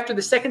Drudge after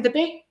the second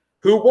debate.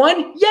 Who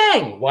won?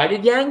 Yang. Why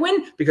did Yang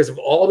win? Because of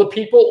all the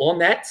people on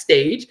that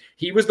stage,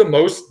 he was the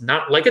most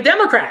not like a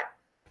Democrat.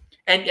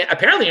 And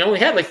apparently he only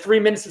had like 3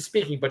 minutes of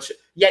speaking, but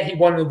yet he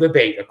won the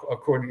debate,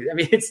 according to, I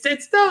mean, it's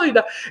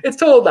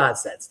total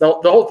nonsense. The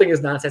whole thing is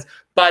nonsense.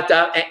 But,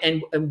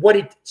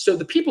 so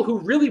the people who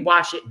really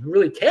watch it and who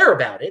really care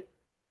about it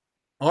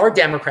are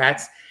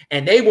Democrats.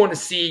 And they want to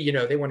see,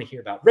 they want to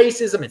hear about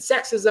racism and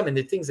sexism and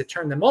the things that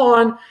turn them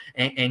on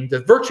and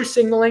the virtue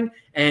signaling.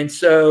 And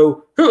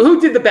so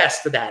who did the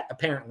best for that?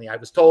 Apparently, I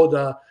was told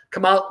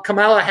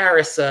Kamala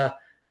Harris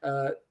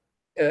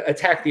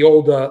attacked the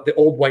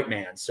old white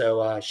man.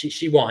 So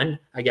she won,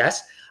 I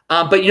guess.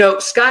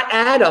 But, Scott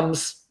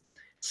Adams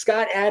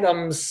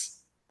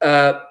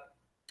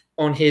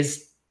on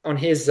his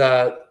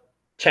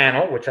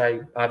channel, which I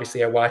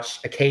watch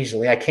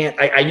occasionally.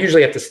 I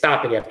usually have to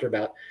stop it after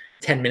about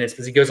 10 minutes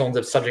because he goes on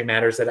to subject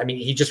matters that, I mean,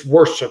 he just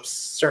worships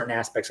certain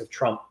aspects of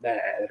Trump that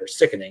are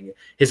sickening.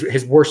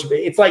 His worship,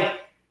 it's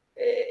like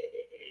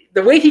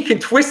the way he can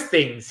twist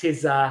things,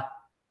 his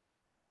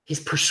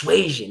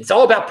persuasion. It's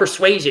all about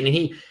persuasion. And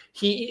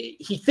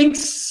he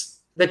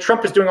thinks that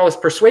Trump is doing all this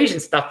persuasion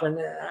stuff, and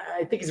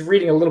I think he's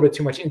reading a little bit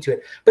too much into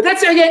it. But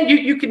that's, again,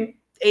 you can,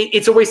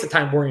 it's a waste of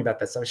time worrying about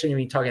that stuff. I shouldn't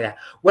even be talking that.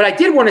 What I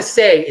did want to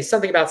say is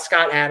something about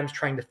Scott Adams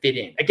trying to fit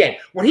in. Again,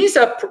 when he's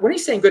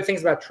saying good things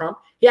about Trump,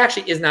 he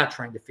actually is not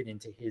trying to fit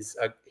into his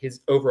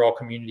overall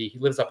community. He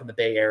lives up in the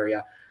Bay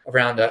Area,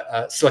 around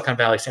Silicon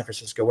Valley, San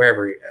Francisco,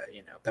 wherever,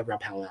 around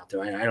Palo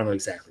Alto. I don't know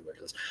exactly where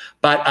it is.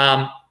 But,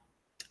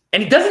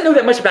 and he doesn't know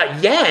that much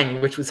about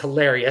Yang, which was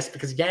hilarious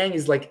because Yang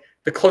is like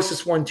the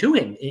closest one to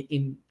him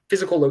in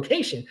physical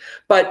location.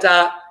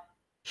 But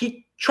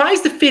he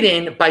tries to fit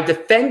in by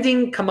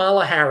defending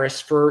Kamala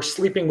Harris for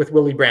sleeping with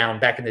Willie Brown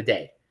back in the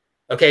day.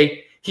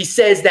 Okay. He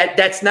says that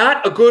that's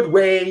not a good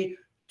way.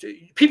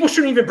 People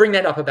shouldn't even bring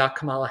that up about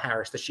Kamala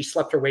Harris, that she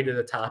slept her way to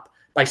the top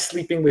by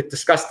sleeping with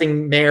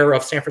disgusting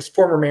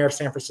former mayor of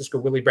San Francisco,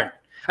 Willie Brown.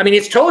 I mean,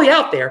 it's totally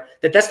out there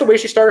that that's the way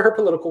she started her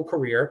political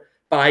career,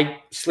 by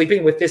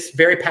sleeping with this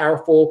very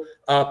powerful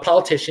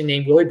politician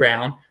named Willie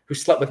Brown, who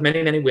slept with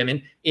many, many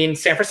women in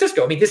San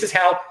Francisco. I mean, this is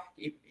how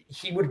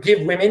he would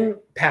give women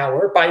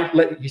power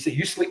you say,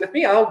 you sleep with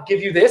me, I'll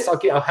give you this,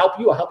 I'll help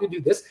you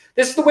do this.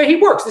 This is the way he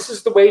works. This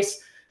is the way,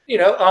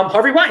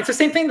 Harvey Weinstein. It's the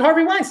same thing that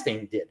Harvey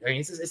Weinstein did. I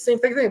mean, it's the same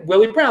thing that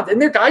Willie Brown did.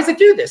 And there are guys that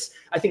do this.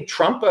 I think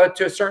Trump,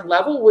 to a certain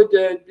level, would,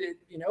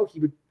 he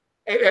would,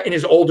 in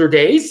his older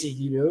days,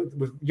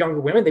 with younger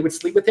women, they would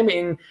sleep with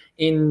him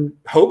in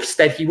hopes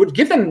that he would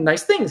give them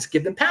nice things,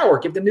 give them power,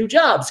 give them new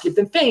jobs, give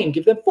them fame,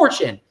 give them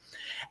fortune.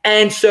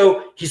 And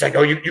so he's like,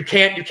 oh, you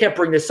can't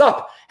bring this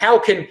up. How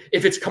can,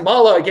 if it's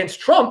Kamala against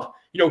Trump,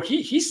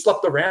 he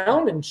slept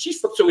around and she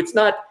slept, so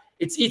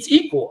it's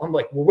equal. I'm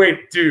like, well,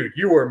 wait, dude,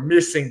 you are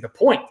missing the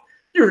point.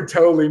 You're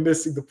totally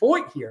missing the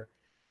point here.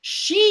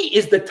 She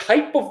is the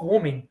type of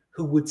woman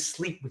who would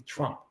sleep with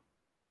Trump.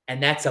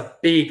 And that's a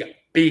big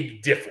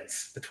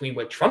difference between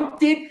what Trump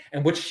did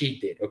and what she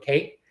did,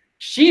 okay?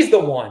 She's the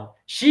one.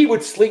 She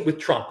would sleep with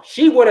Trump.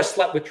 She would have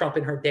slept with Trump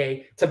in her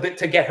day to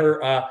get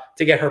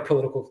her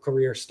political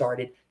career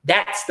started.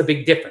 That's the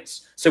big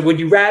difference. So who would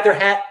you rather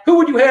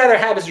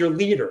have as your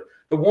leader?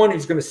 The one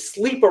who's going to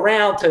sleep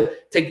around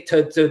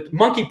to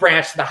monkey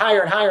branch to the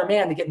higher and higher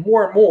man to get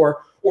more and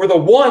more, or the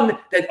one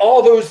that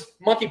all those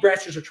monkey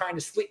branches are trying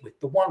to sleep with,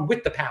 the one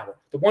with the power,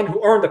 the one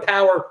who earned the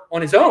power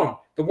on his own,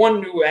 the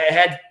one who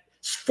had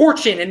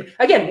fortune. And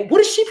again, what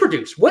does she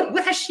produce? What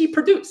has she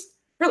produced?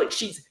 Really,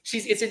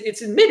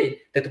 it's admitted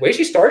that the way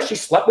she started, she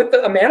slept with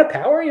a man of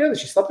power.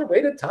 She slept her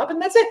way to the top,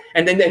 and that's it.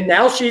 And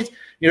now she's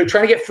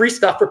trying to get free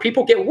stuff for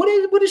people.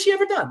 What has she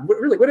ever done?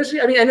 What is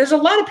she? I mean, and there's a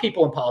lot of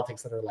people in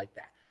politics that are like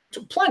that.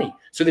 So plenty.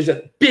 So there's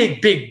a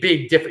big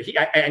difference.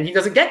 And he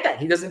doesn't get that.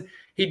 He doesn't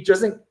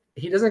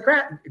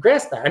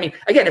grasp that. I mean,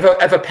 again,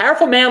 if a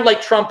powerful man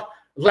like Trump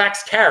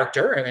lacks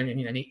character, and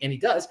he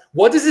does,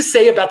 what does this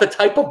say about the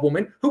type of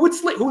woman who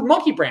would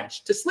monkey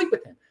branch to sleep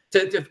with him?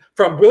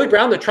 From Willie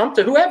Brown to Trump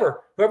to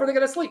whoever they're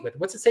going to sleep with.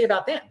 What's it say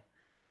about them?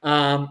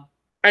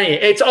 Anyway,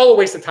 it's all a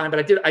waste of time, but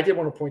I did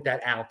want to point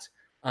that out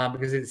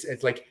because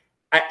it's like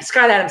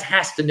Scott Adams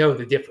has to know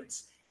the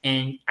difference,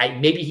 and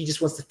maybe he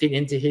just wants to fit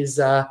into his.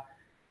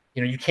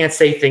 You can't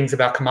say things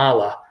about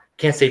Kamala,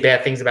 can't say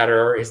bad things about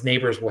her, or his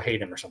neighbors will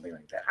hate him or something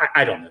like that.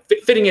 I don't know.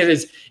 Fitting it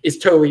is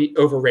totally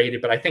overrated,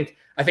 but I think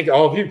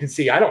all of you can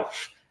see.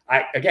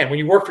 Again, when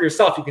you work for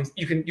yourself,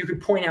 you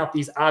can point out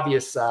these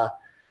obvious.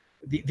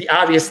 The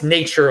obvious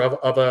nature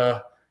of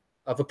a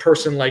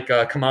person like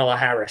Kamala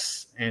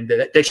Harris, and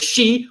that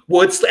she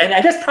would, and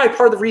that's probably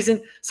part of the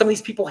reason some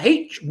of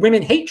these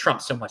women hate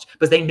Trump so much,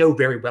 because they know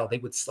very well they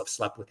would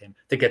slept with him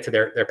to get to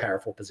their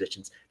powerful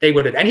positions. They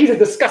would have, and he's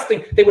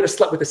they would have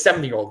slept with a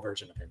 70-year-old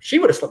version of him. She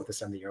would have slept with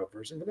a 70-year-old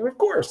version of him, of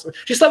course.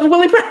 She slept with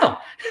Willie Brown.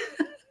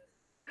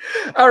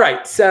 All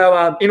right,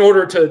 so in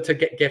order to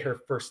get her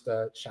first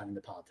shot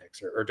into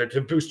politics, or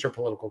to boost her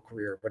political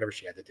career, whatever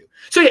she had to do.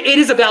 So yeah, it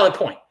is a valid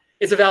point.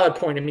 It's a valid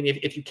point. I mean,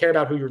 if you care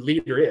about who your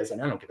leader is,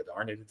 and I don't give a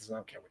darn, I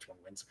don't care which one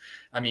wins.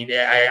 I mean,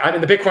 I'm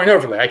in the Bitcoin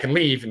overlay. I can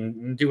leave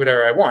and do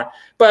whatever I want.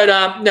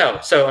 But no.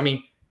 So, I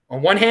mean,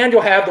 on one hand,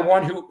 you'll have the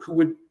one who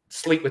would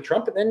sleep with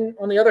Trump. And then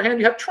on the other hand,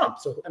 you have Trump.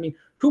 So, I mean,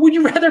 who would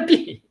you rather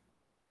be?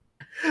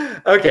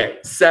 Okay.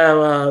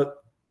 So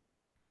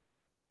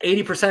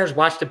 80%ers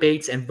watch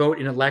debates and vote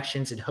in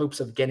elections in hopes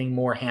of getting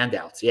more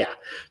handouts. Yeah.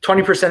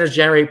 20%ers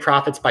generate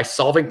profits by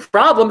solving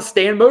problems.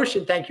 Stay in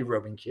motion. Thank you,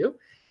 Robin Q.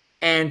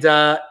 And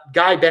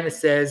Guy Bennett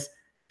says,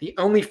 the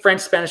only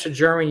French, Spanish, or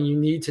German you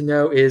need to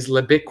know is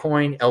Le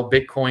Bitcoin, El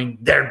Bitcoin,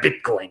 their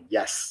Bitcoin.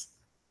 Yes.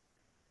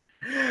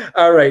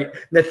 All right.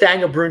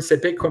 Nathaniel Brun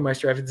said, Bitcoin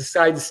Meister, I've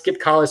decided to skip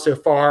college so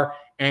far,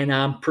 and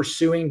I'm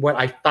pursuing what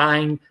I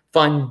find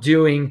fun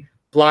doing,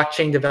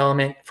 blockchain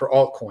development for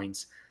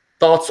altcoins.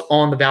 Thoughts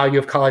on the value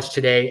of college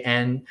today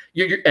and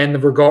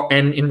in regard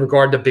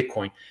to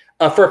Bitcoin.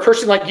 For a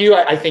person like you,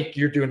 I think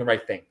you're doing the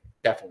right thing.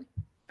 Definitely.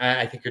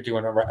 I think you're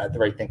doing the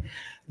right thing.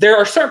 There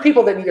are certain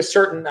people that need a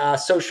certain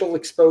social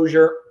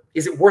exposure.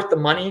 Is it worth the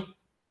money?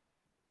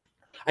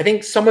 I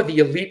think some of the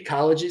elite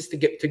colleges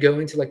to go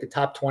into, like the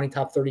top 20,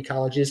 top 30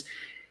 colleges,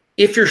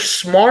 if you're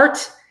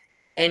smart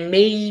and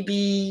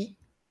maybe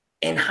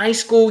in high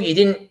school you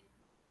didn't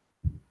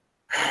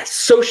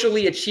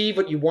socially achieve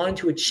what you wanted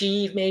to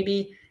achieve,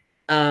 maybe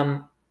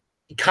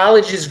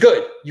college is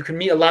good. You can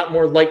meet a lot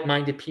more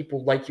like-minded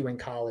people like you in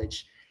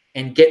college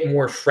and get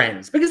more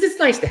friends, because it's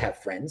nice to have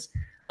friends.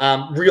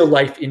 Real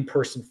life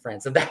in-person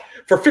friends. And that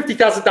for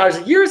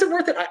 $50,000 a year, is it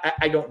worth it?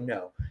 I don't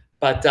know,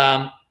 but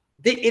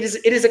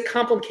it is a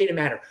complicated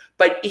matter.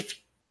 But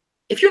if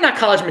you're not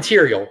college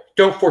material,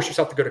 don't force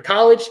yourself to go to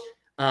college.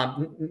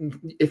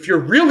 If you're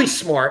really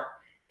smart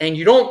and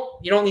you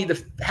don't need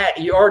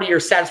you already are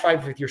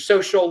satisfied with your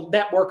social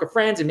network of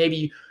friends, and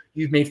maybe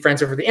you've made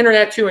friends over the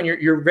internet too, and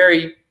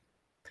you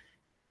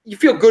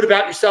feel good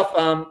about yourself.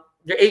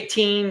 You're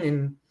 18,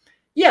 and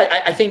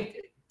yeah, I think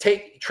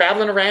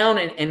traveling around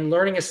and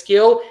learning a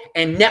skill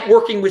and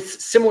networking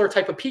with similar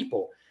type of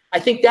people. I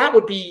think that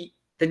would be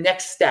the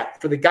next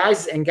step for the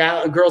guys and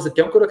girls that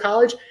don't go to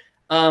college,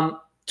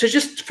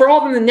 for all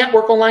of them to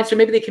network online, so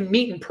maybe they can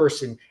meet in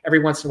person every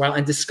once in a while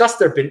and discuss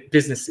their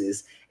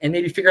businesses and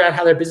maybe figure out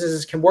how their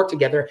businesses can work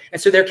together. And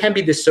so there can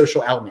be this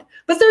social element.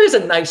 But there is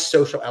a nice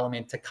social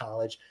element to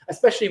college,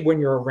 especially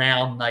when you're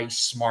around nice,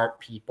 smart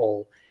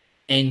people.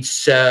 And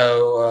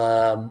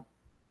so,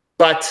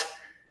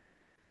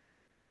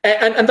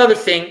 and another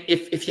thing,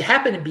 if you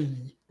happen to be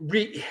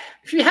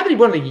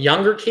one of the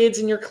younger kids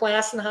in your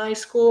class in high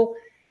school,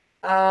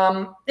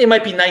 it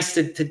might be nice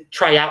to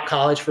try out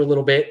college for a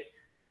little bit,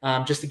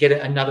 just to get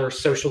another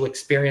social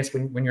experience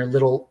when you're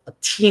a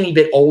teeny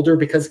bit older,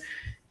 because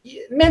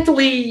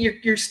mentally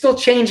you're still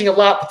changing a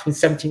lot between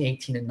 17,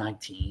 18, and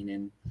 19.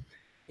 And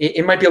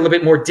it might be a little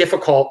bit more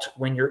difficult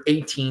when you're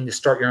 18 to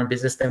start your own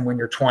business than when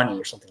you're 20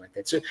 or something like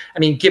that. So, I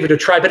mean, give it a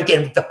try. But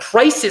again, the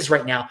prices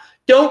right now,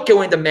 don't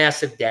go into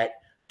massive debt.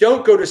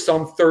 Don't go to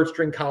some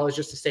third-string college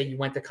just to say you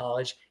went to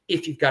college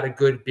if you've got a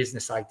good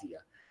business idea.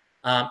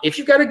 If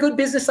you've got a good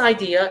business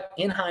idea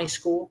in high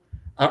school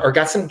or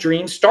got some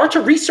dreams, start to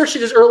research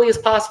it as early as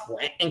possible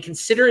and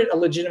consider it a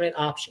legitimate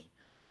option.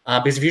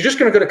 Because if you're just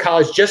going to go to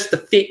college just to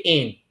fit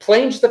in,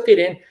 plain just to fit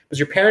in, because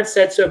your parents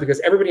said so, because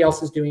everybody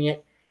else is doing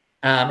it,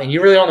 and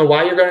you really don't know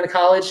why you're going to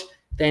college,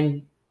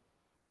 then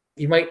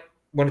you might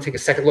want to take a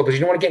second look, because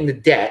you don't want to get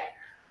into debt.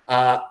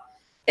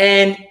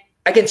 And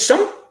again,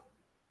 some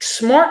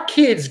smart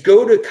kids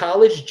go to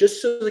college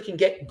just so they can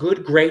get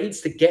good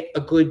grades to get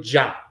a good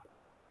job.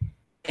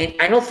 And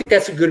I don't think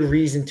that's a good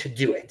reason to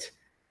do it.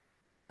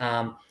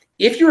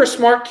 If you're a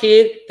smart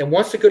kid that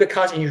wants to go to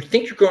college and you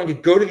think you're going to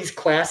go to these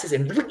classes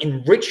and really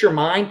enrich your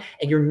mind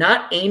and you're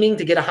not aiming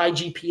to get a high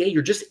GPA,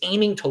 you're just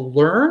aiming to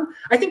learn,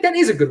 I think that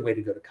is a good way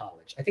to go to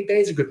college. I think that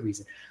is a good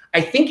reason.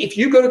 I think if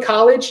you go to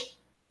college,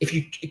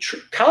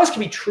 college can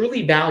be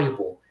truly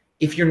valuable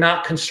if you're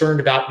not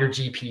concerned about your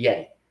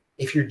GPA,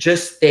 if you're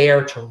just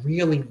there to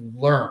really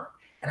learn.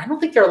 And I don't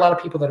think there are a lot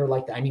of people that are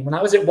like that. I mean, when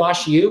I was at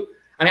WashU,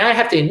 I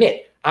have to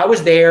admit, I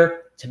was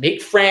there to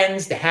make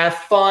friends, to have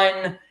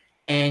fun,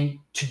 and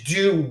to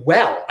do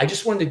well. I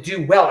just wanted to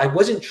do well. I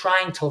wasn't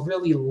trying to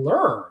really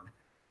learn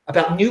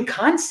about new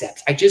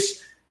concepts. I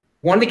just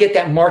wanted to get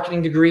that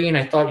marketing degree. And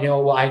I thought,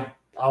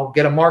 I'll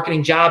get a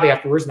marketing job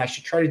afterwards and I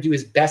should try to do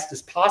as best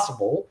as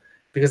possible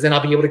because then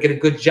I'll be able to get a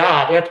good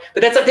job.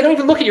 But that's like, they don't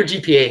even look at your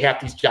GPA, half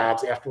these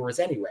jobs afterwards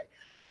anyway.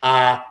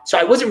 So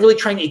I wasn't really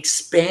trying to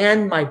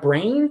expand my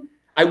brain.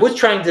 I was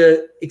trying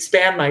to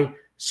expand my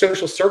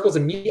social circles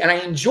and I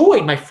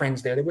enjoyed my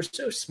friends there. They were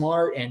so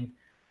smart and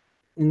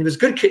there was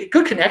good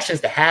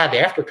connections to have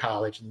after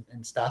college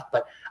and stuff.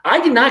 But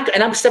I did not,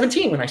 and I was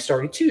 17 when I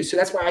started too. So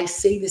that's why I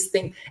say this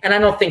thing. And I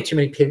don't think too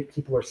many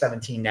people are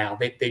 17 now.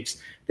 They've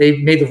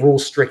made the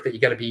rules strict that you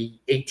got to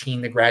be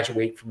 18 to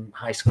graduate from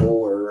high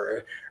school,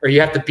 or you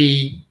have to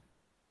be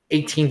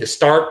 18 to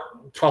start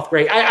 12th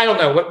grade. I don't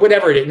know,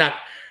 whatever it is,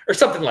 or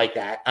something like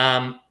that.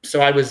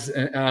 So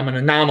I'm an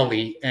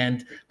anomaly.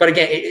 But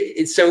again,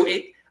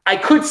 I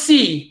could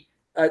see.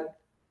 I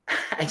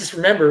just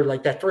remember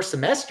like that first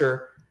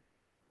semester.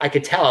 I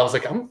could tell I was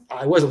like,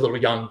 I was a little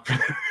young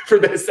for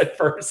this at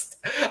first.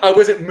 I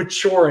wasn't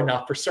mature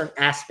enough for certain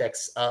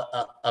aspects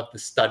of the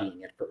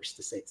studying at first,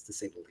 to say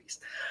the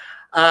least.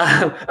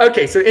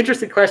 Okay, so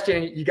interesting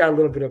question. You got a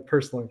little bit of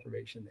personal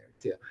information there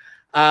too.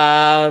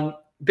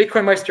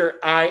 Bitcoin Meister,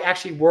 I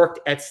actually worked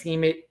at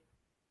CMIT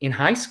in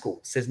high school,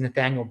 says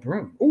Nathaniel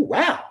Broom. Oh,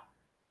 wow.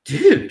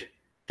 Dude,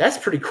 that's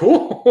pretty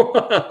cool.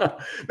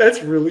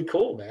 That's really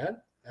cool, man.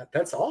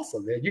 That's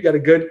awesome, man. You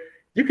can do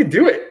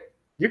it.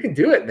 You can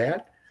do it,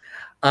 man.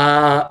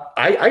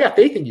 I got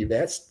faith in you,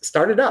 man.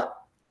 Start it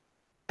up.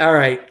 All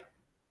right.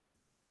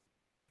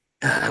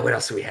 What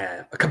else do we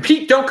have? A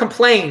compete, don't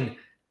complain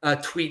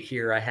tweet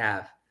here I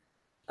have.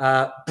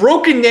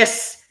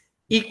 Brokenness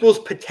equals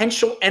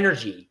potential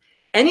energy.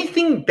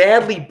 Anything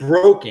badly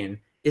broken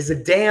is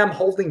a dam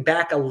holding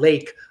back a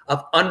lake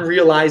of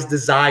unrealized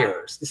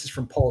desires. This is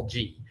from Paul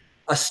G.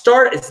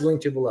 It's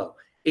linked to below.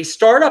 A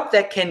startup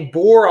that can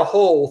bore a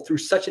hole through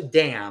such a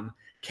dam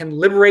can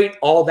liberate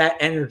all that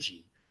energy.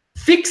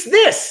 Fix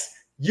this.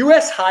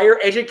 U.S. higher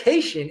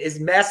education is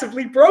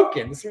massively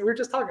broken. This is what we were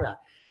just talking about.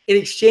 In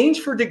exchange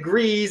for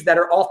degrees that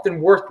are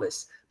often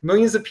worthless,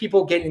 millions of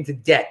people get into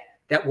debt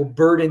that will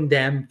burden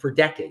them for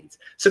decades.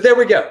 So there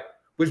we go.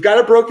 We've got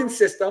a broken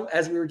system,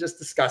 as we were just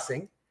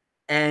discussing,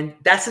 and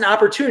that's an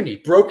opportunity.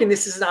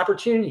 Brokenness is an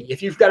opportunity.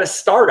 If you've got a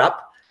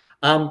startup,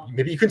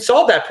 maybe you can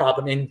solve that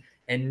problem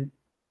and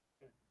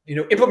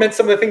implement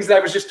some of the things that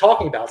I was just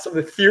talking about, some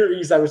of the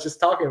theories I was just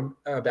talking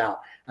about.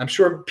 I'm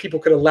sure people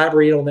could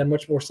elaborate on them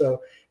much more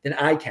so than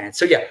I can.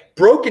 So yeah,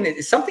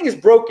 if something is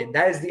broken,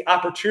 that is the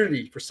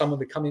opportunity for someone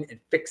to come in and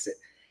fix it.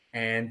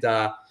 And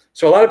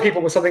so a lot of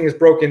people, when something is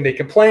broken, they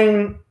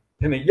complain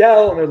and they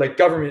yell and they're like,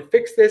 government,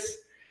 fix this.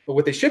 But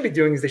what they should be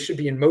doing is they should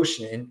be in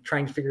motion and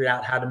trying to figure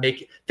out how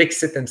to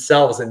fix it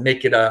themselves and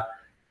make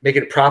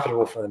it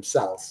profitable for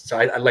themselves. So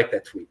I like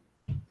that tweet.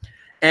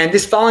 And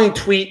this following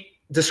tweet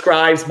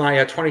describes my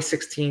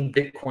 2016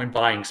 Bitcoin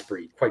buying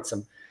spree.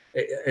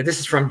 This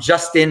is from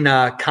Justin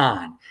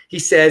Kahn. He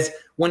says,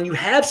 when you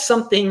have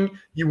something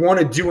you want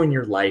to do in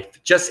your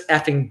life, just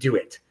effing do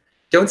it.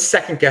 Don't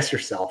second guess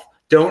yourself.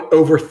 Don't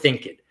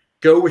overthink it.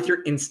 Go with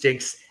your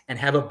instincts and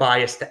have a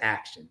bias to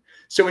action.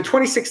 So in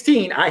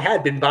 2016, I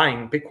had been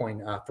buying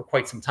Bitcoin for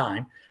quite some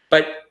time,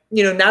 but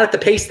not at the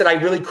pace that I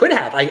really could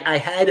have. I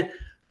had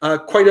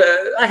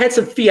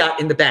some fiat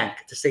in the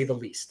bank, to say the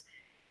least.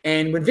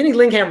 And when Vinny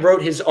Lingham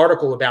wrote his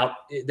article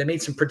that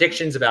made some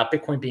predictions about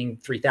Bitcoin being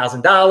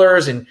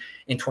 $3,000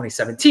 in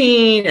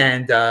 2017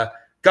 and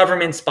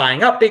governments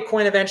buying up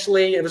Bitcoin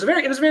eventually, it was a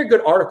very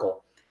good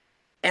article.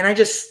 And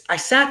I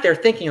sat there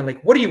thinking, I'm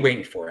like, what are you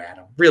waiting for,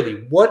 Adam?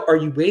 Really, what are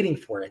you waiting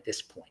for at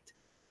this point?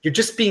 You're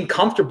just being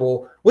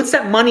comfortable. What's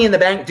that money in the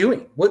bank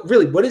doing?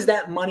 What is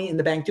that money in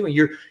the bank doing?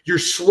 You're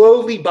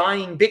slowly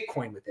buying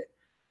Bitcoin with it.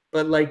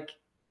 But like,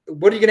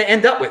 what are you going to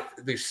end up with?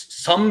 There's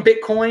some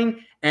Bitcoin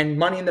and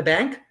money in the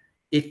bank.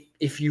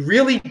 If you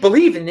really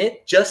believe in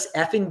it, just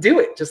effing do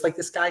it, just like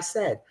this guy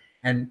said.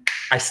 And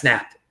I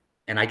snapped,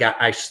 and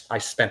I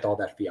spent all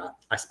that fiat.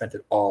 I spent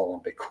it all on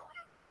Bitcoin.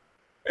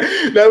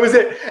 That was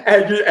it.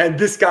 And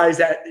this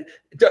guy's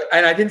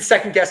and I didn't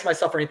second guess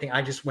myself or anything.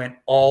 I just went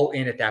all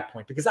in at that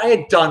point because I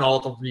had done all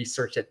the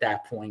research at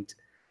that point.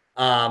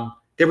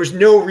 There was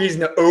no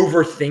reason to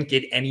overthink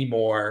it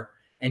anymore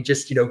and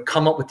just,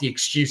 come up with the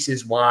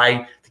excuses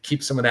why to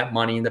keep some of that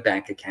money in the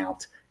bank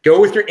account. Go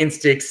with your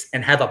instincts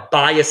and have a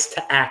bias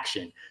to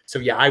action. So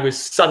yeah, I was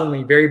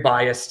suddenly very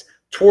biased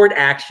toward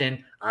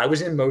action. I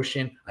was in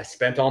motion. I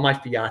spent all my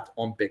fiat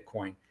on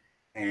Bitcoin.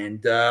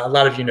 And a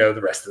lot of you know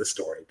the rest of the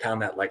story.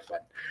 Pound that like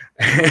button.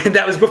 And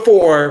that was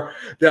before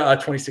the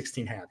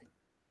 2016 halving.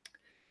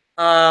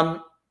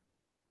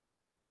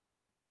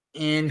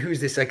 And who's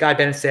this? Guy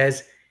Bennett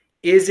says,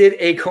 is it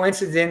a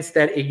coincidence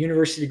that a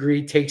university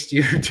degree takes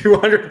you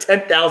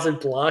 210,000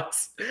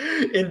 blocks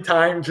in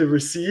time to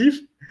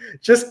receive?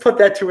 Just put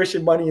that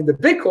tuition money into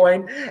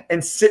Bitcoin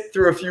and sit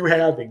through a few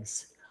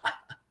halvings.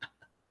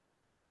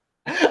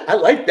 I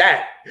like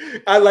that.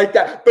 I like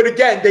that. But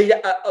again, they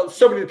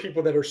so many of the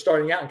people that are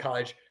starting out in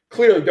college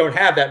clearly don't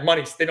have that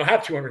money. They don't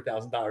have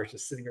 $200,000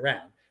 just sitting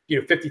around.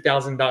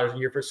 $50,000 a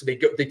year so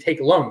they take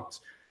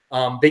loans.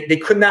 They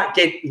could not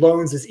get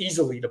loans as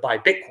easily to buy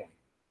Bitcoin.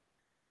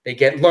 They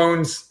get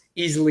loans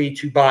easily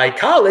to buy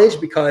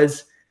college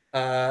because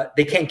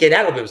they can't get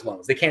out of those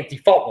loans. They can't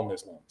default on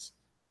those loans.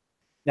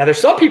 Now,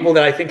 there's some people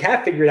that I think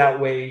have figured out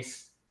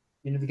ways,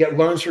 to get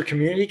loans for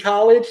community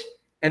college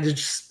and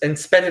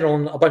spend it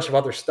on a bunch of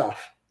other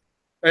stuff.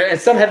 And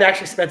some have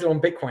actually spent it on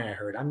Bitcoin, I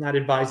heard. I'm not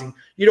advising.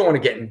 You don't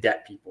want to get in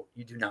debt, people.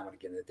 You do not want to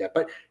get into debt.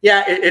 But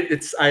yeah,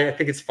 I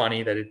think it's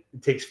funny that it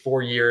takes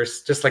 4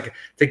 years just like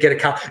to get a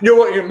college.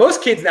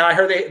 Most kids now, I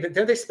heard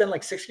don't they spend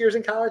like 6 years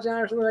in college now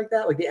or something like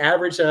that? Like the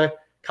average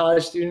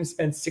college student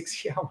spends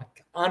 6 years. Oh my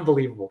God,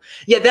 unbelievable.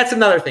 Yeah, that's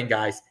another thing,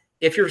 guys.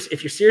 If you're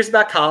serious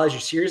about college,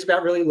 you're serious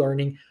about really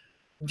learning,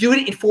 do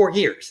it in 4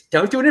 years.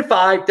 Don't do it in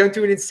 5. Don't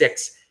do it in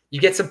 6. You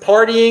get some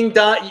partying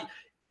done.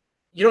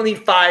 You don't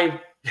need 5.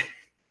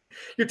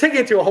 You're taking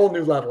it to a whole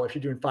new level if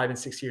you're doing 5 and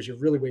 6 years. You're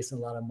really wasting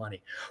a lot of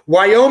money.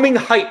 Wyoming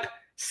Hype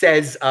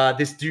says,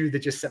 this dude that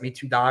just sent me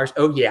 $2.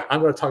 Oh, yeah, I'm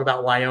going to talk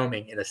about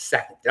Wyoming in a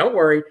second. Don't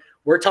worry.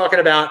 We're talking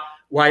about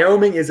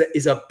Wyoming is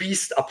a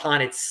beast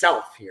upon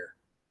itself here.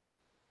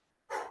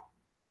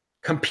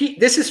 Compete.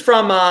 This is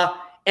from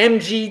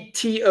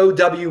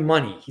MGTOW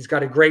Money. He's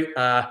got a great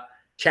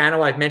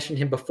channel. I've mentioned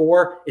him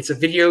before. It's a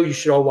video. You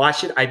should all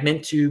watch it. I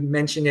meant to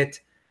mention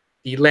it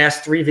the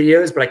last 3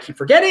 videos, but I keep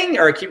forgetting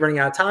or I keep running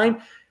out of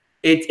time.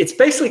 It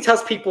basically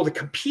tells people to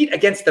compete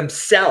against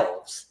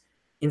themselves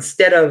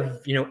instead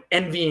of,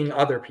 envying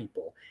other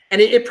people. And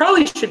it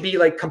probably should be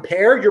like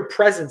compare your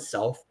present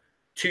self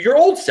to your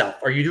old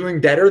self. Are you doing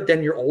better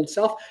than your old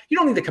self? You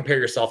don't need to compare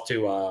yourself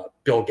to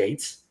Bill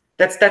Gates.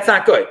 That's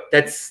not good.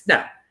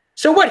 No.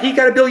 So what? He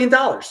got $1 billion.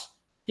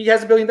 He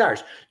has $1 billion.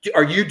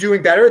 Are you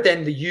doing better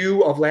than the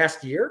you of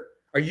last year?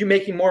 Are you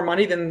making more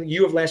money than the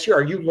you of last year?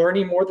 Are you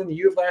learning more than the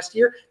you of last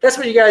year? That's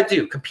what you got to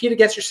do. Compete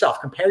against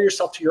yourself. Compare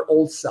yourself to your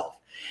old self.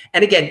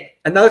 And again,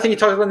 another thing you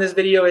talked about in this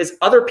video is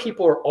other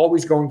people are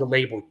always going to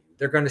label you.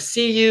 They're going to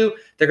see you.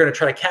 They're going to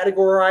try to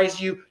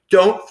categorize you.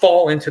 Don't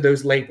fall into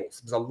those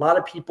labels. There's a lot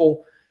of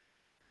people,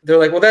 they're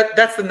like, well,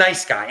 that's the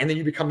nice guy. And then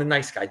you become the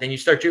nice guy. Then you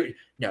start doing,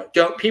 no,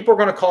 don't. People are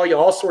going to call you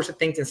all sorts of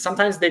things. And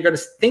sometimes they're going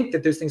to think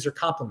that those things are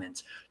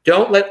compliments.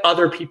 Don't let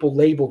other people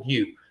label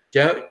you.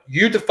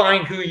 You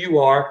define who you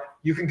are.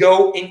 You can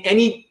go in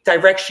any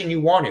direction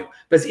you want to.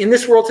 But in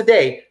this world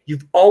today,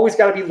 you've always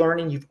got to be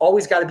learning. You've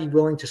always got to be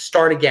willing to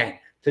start again,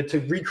 to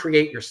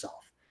recreate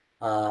yourself.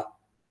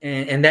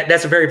 And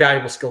that's a very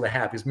valuable skill to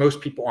have because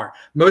most people aren't.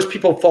 Most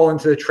people fall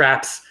into the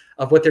traps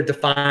of what they're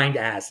defined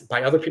as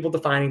by other people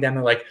defining them.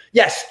 They're like,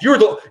 yes,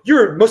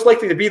 you're most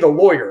likely to be the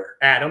lawyer,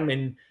 Adam,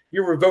 and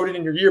you were voted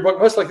in your yearbook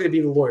most likely to be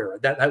the lawyer.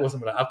 That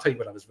wasn't what I'll tell you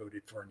what I was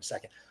voted for in a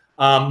second.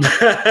 And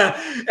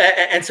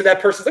so that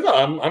person's like,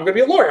 oh, I'm going to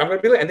be a lawyer. I'm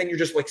going to be, and then you're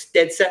just like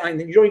dead set, and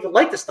then you don't even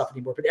like this stuff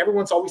anymore. But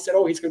everyone's always said,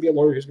 oh, he's going to be a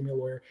lawyer. He's going to be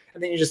a lawyer,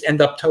 and then you just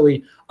end up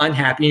totally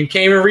unhappy. You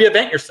can't even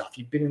reinvent yourself.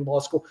 You've been in law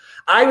school.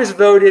 I was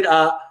voted.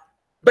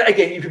 But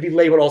again, you could be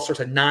labeled all sorts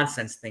of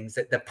nonsense things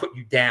that put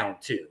you down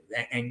too,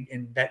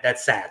 and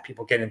that's sad.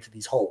 People get into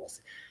these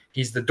holes.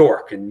 He's the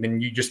dork, and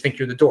then you just think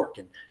you're the dork.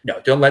 And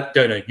no,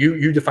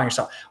 you define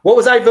yourself. What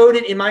was I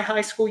voted in my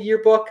high school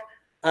yearbook?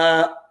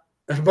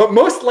 But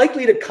most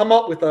likely to come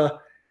up with I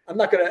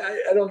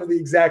don't know the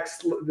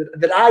exact,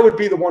 that I would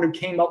be the one who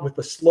came up with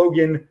the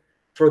slogan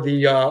for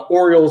the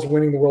Orioles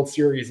winning the World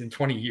Series in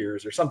 20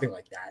 years or something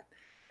like that,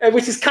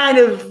 which is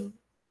you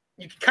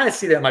can kind of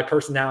see that in my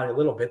personality a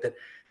little bit, that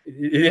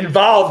it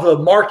involved the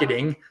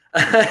marketing.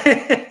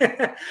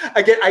 I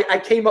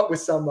came up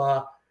with some,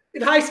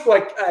 in high school,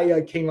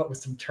 I came up with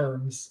some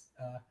terms,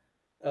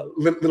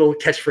 little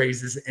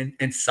catchphrases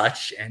and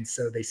such. And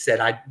so they said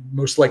I'd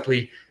most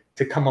likely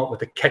to come up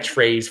with a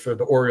catchphrase for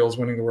the Orioles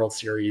winning the World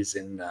Series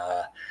in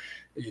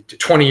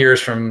 20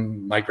 years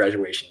from my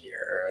graduation year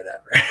or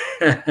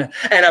whatever.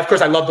 And of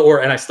course I love the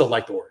Orioles, and I still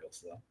like the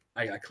Orioles. So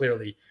I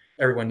clearly,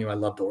 everyone knew I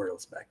loved the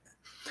Orioles back then.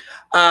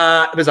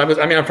 Because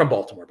I'm from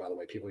Baltimore, by the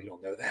way, people, you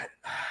don't know that.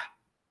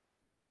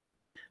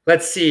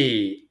 Let's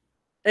see.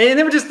 And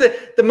they were just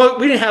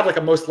we didn't have like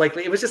a most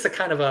likely, it was just a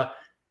kind of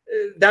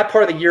that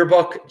part of the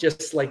yearbook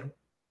just like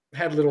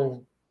had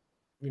little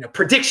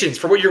predictions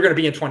for what you're going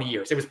to be in 20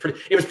 years. It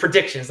was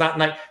predictions, not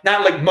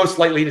like most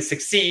likely to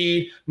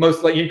succeed,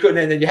 most likely. You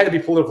couldn't, and you had to be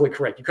politically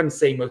correct. You couldn't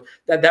say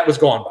that was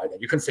gone by then.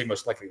 You couldn't say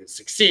most likely to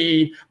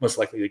succeed, most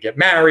likely to get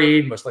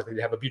married, most likely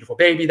to have a beautiful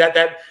baby.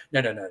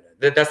 No.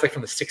 That's like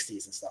from the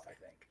 60s and stuff, I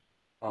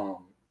think.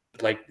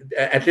 Like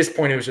at this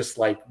point, it was just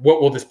like,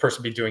 what will this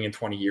person be doing in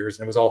 20 years?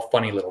 And it was all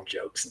funny little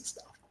jokes and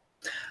stuff.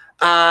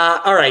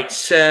 All right,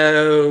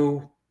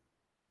 so.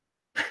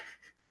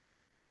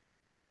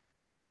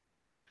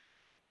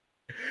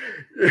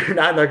 I'm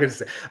not going to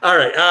say. All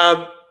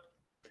right.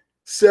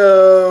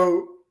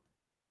 So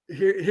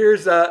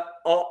here's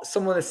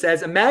someone that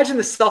says, imagine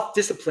the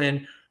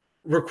self-discipline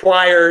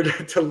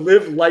required to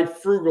live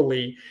life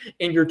frugally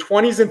in your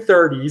 20s and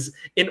 30s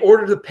in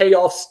order to pay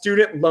off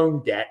student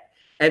loan debt,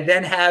 and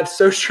then have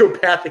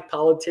sociopathic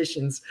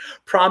politicians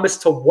promise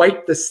to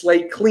wipe the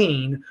slate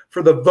clean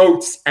for the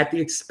votes at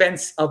the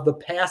expense of the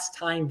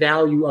pastime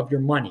value of your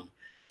money.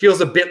 Feels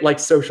a bit like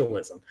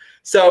socialism.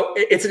 So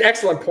it's an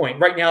excellent point.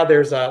 Right now,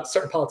 there's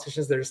certain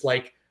politicians that are just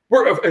like,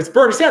 it's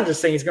Bernie Sanders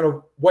saying he's going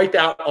to wipe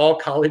out all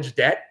college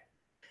debt.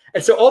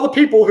 And so all the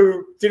people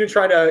who didn't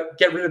try to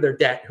get rid of their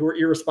debt, who were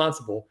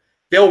irresponsible,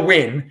 they'll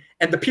win.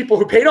 And the people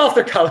who paid off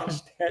their college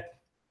debt,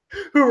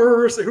 who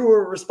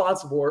were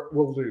responsible,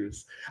 will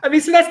lose. I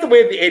mean, so that's the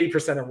way of the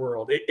 80% of the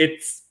world.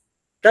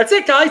 That's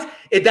it, guys.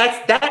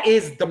 That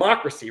is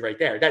democracy right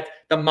there. That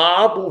the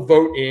mob will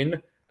vote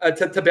in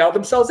to bail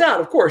themselves out.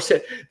 Of course,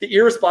 the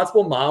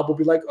irresponsible mob will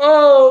be like,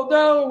 oh,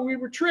 no, we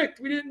were tricked.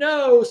 We didn't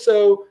know.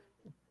 So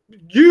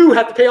you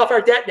have to pay off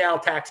our debt now,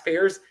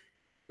 taxpayers,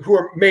 who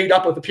are made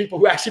up of the people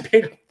who actually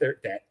paid off their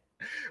debt.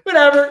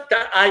 Whatever.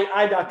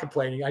 I'm not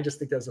complaining. I just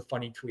think that was a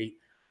funny tweet.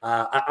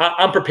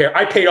 I'm prepared.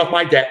 I paid off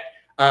my debt.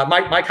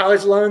 My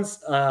college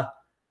loans,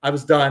 I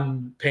was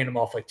done paying them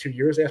off like 2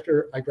 years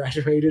after I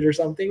graduated or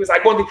something. It was I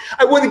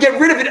wanted to get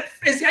rid of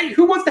it.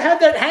 Who wants to have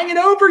that hanging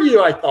over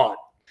you, I thought.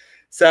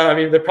 So, I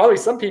mean, there are probably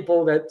some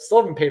people that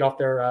still haven't paid off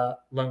their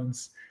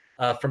loans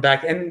from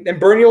back. And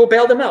Bernie will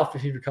bail them out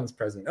if he becomes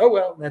president. Oh,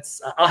 well,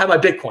 I'll have my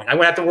Bitcoin. I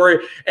won't have to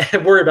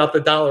worry about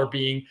the dollar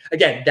being,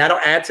 again, that'll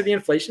add to the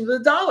inflation of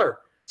the dollar.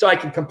 So I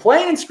can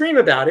complain and scream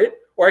about it,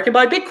 or I can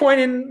buy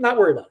Bitcoin and not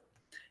worry about it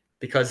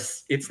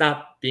because it's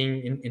not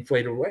being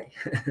inflated away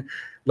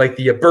like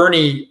the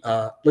Bernie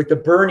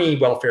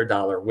welfare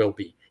dollar will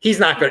be. He's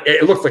not going.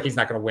 It looks like he's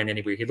not going to win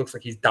anyway. He looks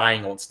like he's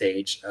dying on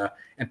stage,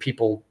 and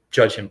people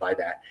judge him by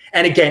that.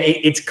 And again,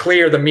 it's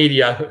clear the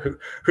media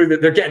who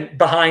they're getting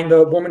behind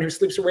the woman who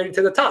sleeps her way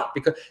to the top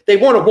because they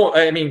want a woman.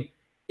 I mean,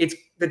 it's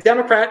the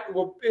Democrat.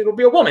 It'll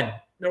be a woman.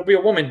 It'll be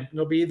a woman.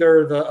 It'll be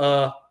either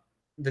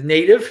the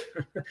native,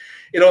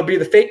 it'll be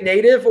the fake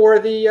native, or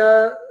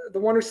the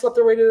one who slept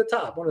their way to the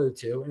top. One of the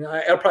two. And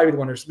it'll probably be the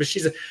one who.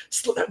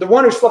 But the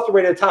one who slept their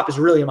way to the top is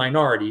really a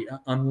minority,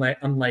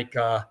 unlike.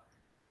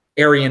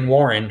 Arian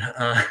Warren,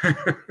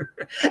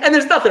 and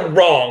there's nothing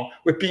wrong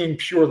with being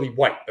purely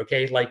white,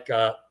 okay? Like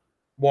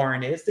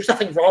Warren is. There's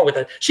nothing wrong with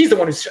it. She's the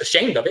one who's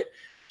ashamed of it.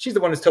 She's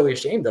the one who's totally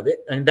ashamed of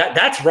it, and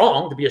that's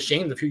wrong to be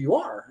ashamed of who you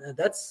are.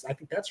 I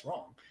think that's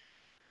wrong.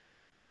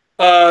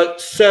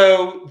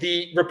 So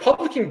the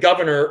Republican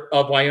governor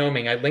of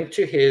Wyoming, I linked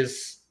to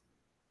his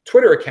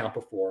Twitter account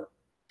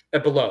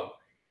below,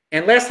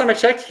 and last time I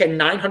checked, he had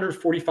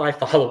 945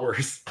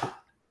 followers.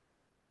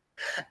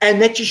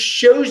 And that just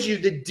shows you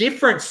the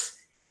difference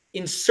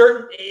in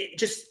social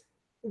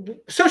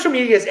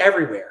media is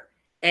everywhere.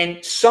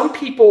 And some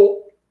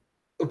people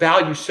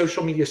value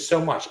social media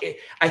so much.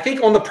 I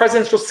think on the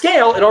presidential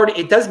scale,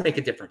 it does make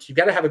a difference. You've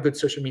got to have a good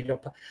social media.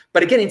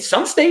 But again, in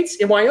some states,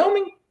 in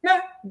Wyoming,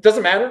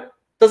 doesn't matter.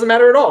 Doesn't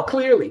matter at all,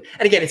 clearly.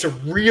 And again, it's a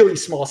really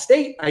small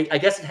state. I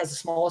guess it has the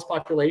smallest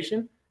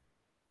population.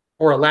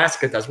 Or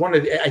Alaska does.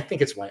 I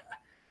think it's Wyoming.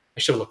 I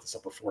should have looked this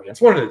up beforehand.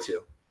 It's one of the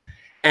two.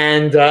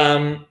 And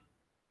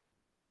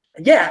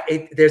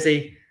there's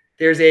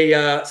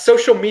a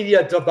social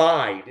media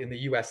divide in the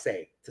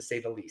USA, to say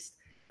the least.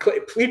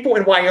 People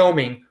in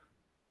Wyoming,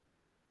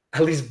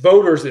 at least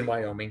voters in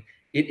Wyoming,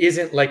 it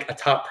isn't like a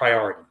top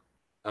priority.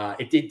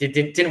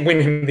 It didn't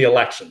win him the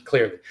election,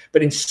 clearly.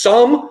 But in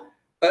some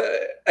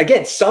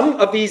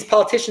of these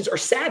politicians are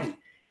savvy.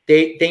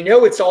 They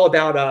know it's all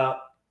about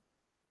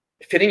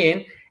fitting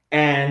in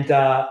and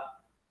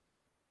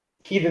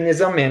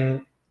heathenism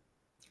and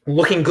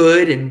looking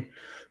good and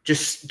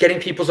just getting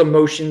people's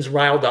emotions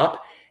riled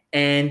up.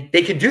 And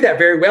they can do that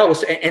very well.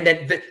 And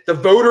then the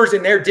voters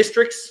in their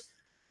districts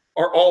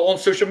are all on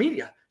social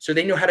media. So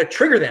they know how to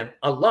trigger them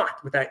a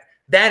lot with that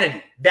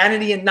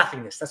vanity and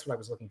nothingness. That's what I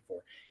was looking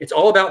for. It's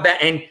all about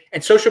that.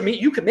 And social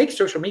media, you can make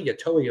social media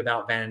totally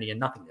about vanity and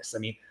nothingness. I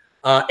mean,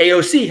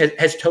 AOC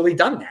has totally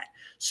done that.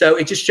 So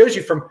it just shows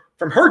you from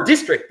her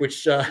district,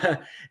 which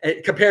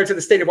compared to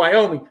the state of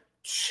Wyoming,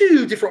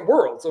 two different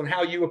worlds on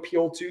how you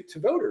appeal to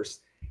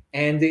voters.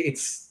 And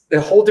it's a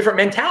whole different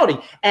mentality.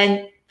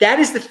 And that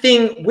is the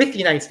thing with the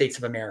United States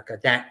of America,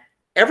 that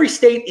every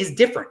state is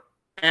different.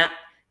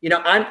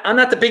 I'm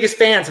not the biggest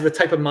fans of the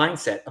type of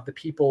mindset of the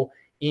people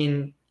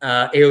in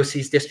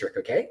AOC's district,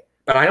 okay?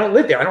 But I don't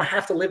live there. I don't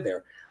have to live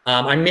there.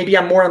 Maybe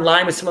I'm more in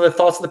line with some of the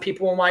thoughts of the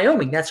people in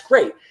Wyoming. That's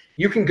great.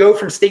 You can go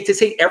from state to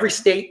state. Every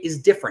state is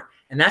different,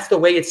 and that's the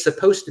way it's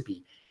supposed to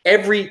be.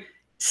 Again,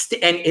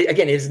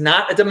 it is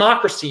not a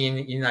democracy in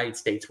the United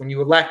States when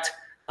you elect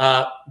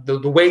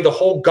the way the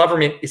whole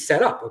government is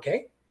set up.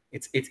 Okay,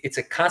 it's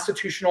a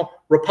constitutional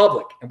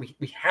republic, and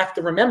we have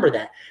to remember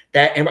that.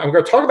 And I'm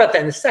going to talk about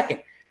that in a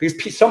second,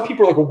 because some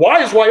people are like, well, why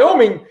does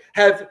Wyoming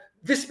have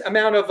this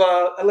amount of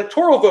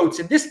electoral votes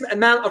and this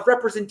amount of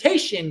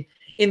representation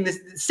in the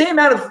same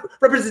amount of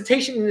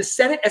representation in the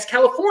Senate as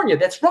California?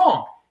 That's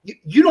wrong.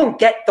 You don't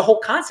get the whole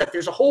concept.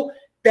 There's a whole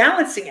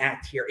balancing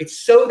act here. It's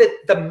so that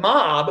the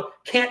mob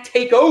can't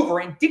take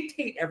over and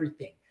dictate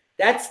everything.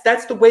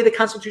 That's the way the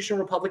constitutional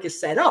republic is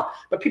set up.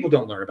 But people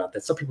don't learn about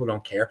that. Some people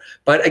don't care.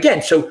 But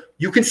again, so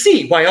you can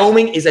see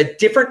Wyoming is a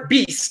different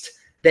beast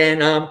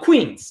than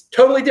Queens.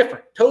 Totally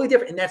different.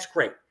 And that's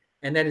great.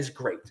 And that is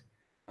great.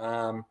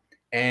 And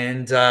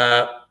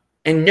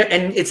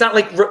it's not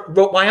like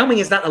Wyoming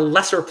is not a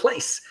lesser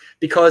place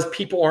because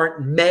people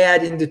aren't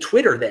mad into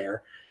Twitter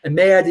there and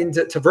mad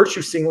into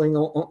virtue signaling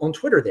on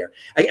Twitter there.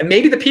 And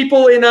maybe the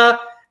people and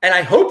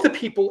I hope the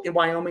people in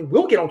Wyoming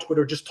will get on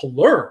Twitter just to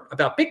learn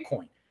about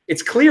Bitcoin.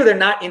 It's clear they're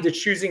not into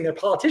choosing their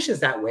politicians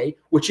that way,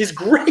 which is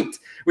great.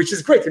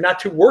 They're not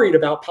too worried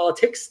about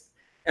politics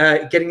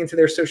getting into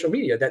their social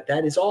media.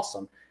 That is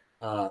awesome.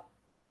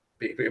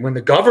 When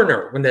the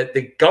governor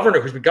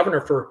who's been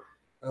governor for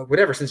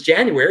since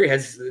January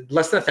has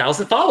less than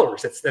 1,000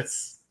 followers.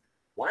 That's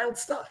wild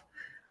stuff.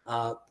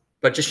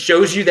 But just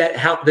shows you that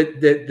how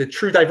the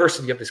true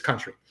diversity of this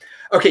country.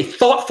 Okay,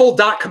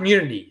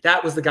 thoughtful.community.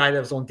 That was the guy that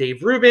was on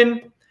Dave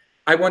Rubin.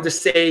 I wanted to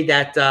say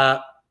that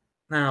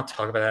I'll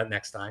talk about that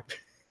next time.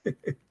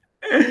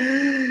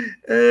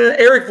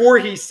 Eric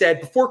Voorhees said,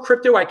 before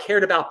crypto, I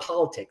cared about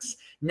politics.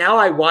 Now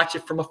I watch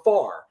it from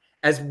afar,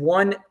 as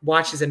one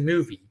watches a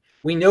movie.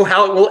 We know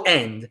how it will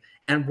end.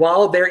 And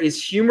while there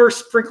is humor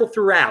sprinkled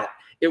throughout,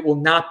 it will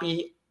not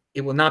be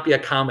a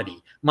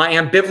comedy. My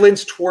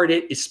ambivalence toward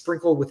it is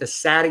sprinkled with a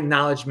sad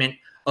acknowledgement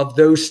of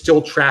those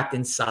still trapped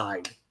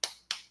inside.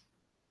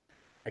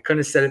 I couldn't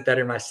have said it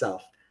better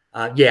myself.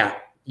 Yeah,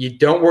 you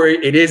don't worry.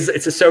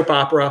 It's a soap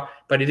opera,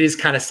 but it is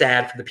kind of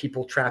sad for the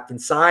people trapped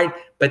inside.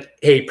 But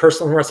hey,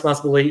 personal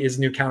responsibility is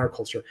new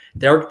counterculture.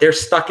 They're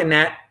stuck in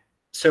that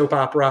soap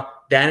opera,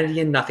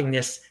 vanity and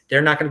nothingness.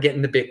 They're not going to get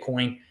into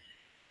Bitcoin.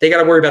 They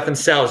got to worry about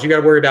themselves. You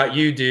got to worry about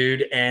you,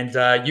 dude. And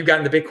you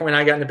got into Bitcoin,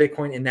 I got into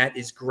Bitcoin, and that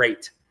is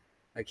great.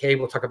 Okay,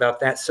 we'll talk about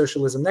that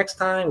socialism next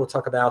time. We'll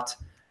talk about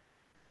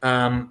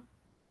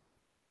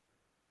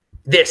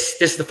this.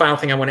 This is the final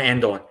thing I want to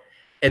end on.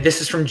 And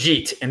this is from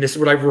Jeet, and this is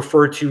what I've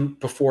referred to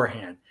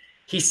beforehand.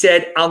 He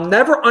said, I'll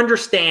never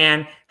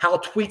understand how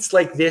tweets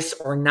like this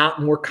are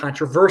not more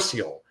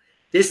controversial.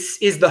 This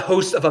is the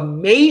host of a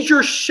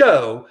major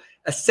show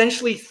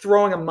essentially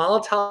throwing a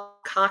Molotov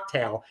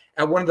cocktail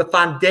at one of the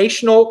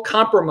foundational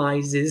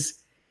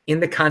compromises in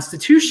the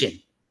Constitution.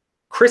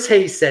 Chris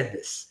Hayes said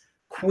this.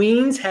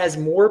 Queens has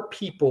more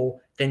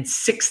people than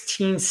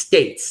 16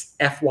 states,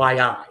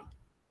 FYI.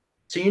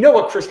 So you know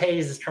what Chris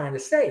Hayes is trying to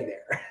say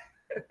there.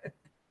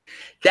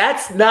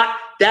 That's the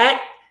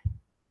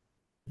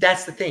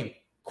thing.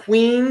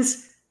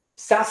 Queens,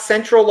 South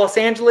Central Los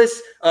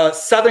Angeles,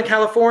 Southern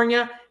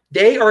California,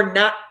 they are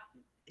not,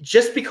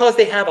 just because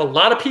they have a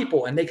lot of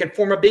people and they can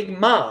form a big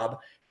mob,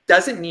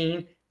 doesn't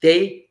mean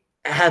they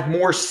have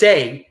more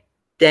say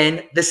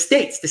than the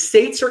states. The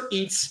states are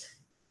each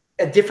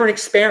a different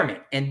experiment,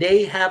 and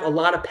they have a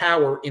lot of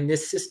power in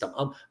this system,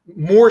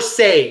 more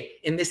say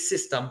in this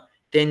system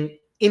than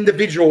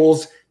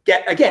individuals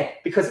get. Again,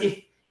 because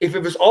if it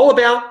was all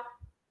about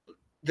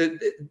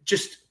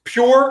just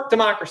pure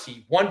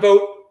democracy, one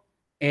vote,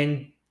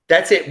 and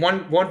that's it,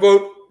 one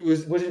vote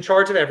was in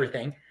charge of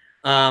everything,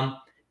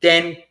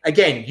 then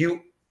again,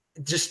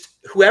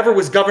 whoever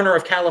was governor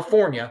of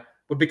California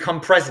would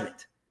become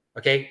president.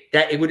 Okay,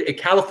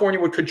 California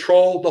would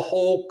control the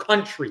whole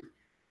country,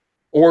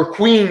 or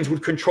Queens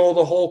would control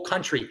the whole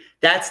country.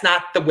 That's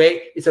not the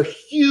way. It's a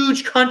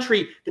huge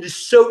country that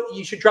is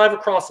you should drive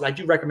across it. I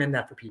do recommend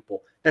that for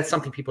people. That's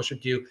something people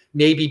should do,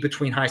 maybe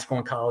between high school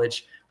and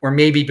college, or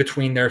maybe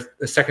between their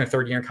second or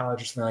third year in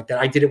college or something like that.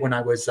 I did it when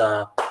I was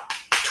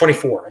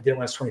 24. I did it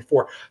when I was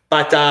 24.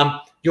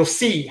 But you'll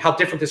see how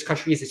different this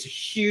country is. It's a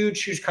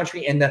huge, huge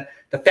country. And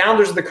the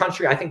founders of the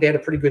country, I think they had a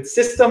pretty good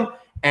system.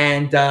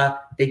 And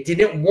they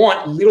didn't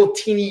want little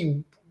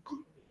teeny,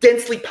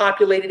 densely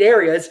populated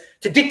areas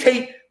to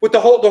dictate what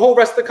the whole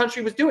rest of the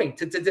country was doing,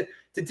 to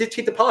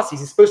dictate the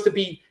policies. It's supposed to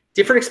be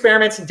different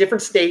experiments in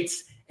different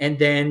states, and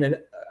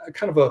then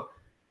kind of a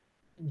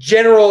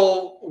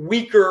general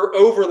weaker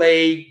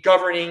overlay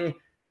governing,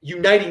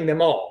 uniting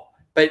them all.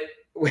 But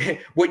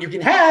what you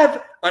can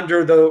have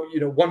under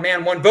the one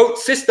man, one vote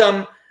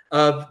system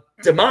of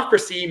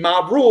democracy,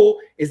 mob rule,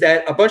 is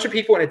that a bunch of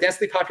people in a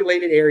densely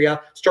populated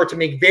area start to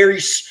make very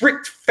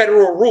strict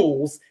federal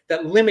rules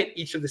that limit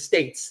each of the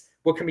states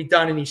what can be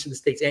done in each of the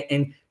states,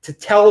 and to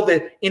tell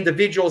the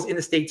individuals in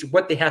the states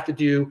what they have to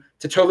do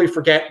to totally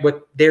forget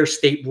what their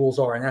state rules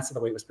are. And that's not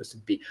the way it was supposed to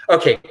be.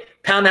 Okay,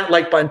 pound that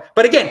like button.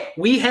 But again,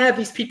 we have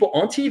these people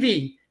on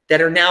TV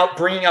that are now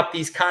bringing up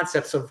these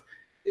concepts of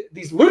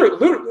these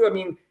I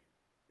mean,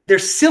 they're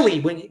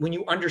silly when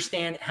you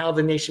understand how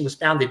the nation was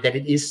founded, that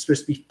it is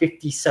supposed to be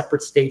 50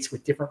 separate states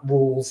with different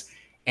rules,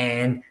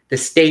 and the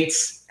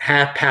states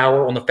have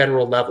power on the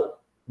federal level,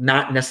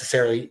 not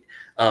necessarily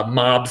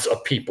mobs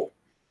of people.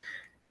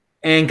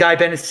 And Guy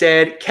Bennett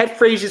said,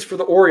 catchphrases for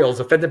the Orioles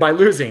offended by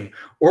losing.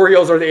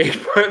 Orioles are the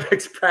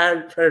apex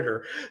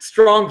predator.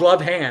 Strong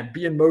glove hand,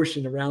 be in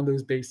motion around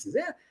those bases.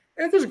 Yeah,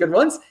 those are good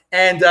ones.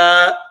 And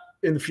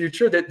in the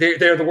future, that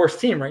they're the worst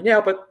team right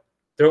now, but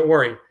don't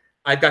worry.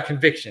 I've got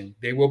conviction.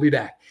 They will be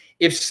back.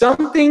 If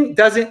somebody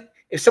doesn't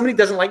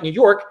like New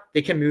York,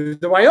 they can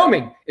move to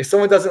Wyoming. If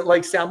someone doesn't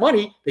like sound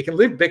money, they can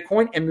leave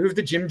Bitcoin and move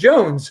to Jim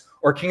Jones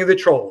or King of the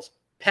Trolls.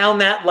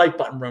 Pound that like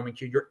button, Roman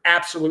Q. You're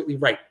absolutely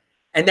right.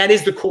 And that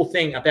is the cool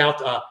thing about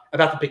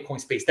the Bitcoin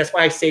space. That's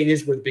why I say it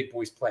is where the big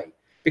boys play,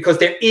 because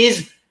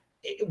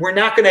we're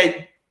not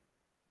going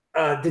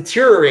to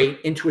deteriorate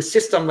into a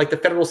system like the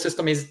federal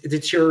system is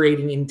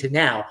deteriorating into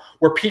now,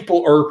 where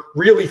people are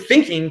really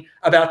thinking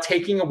about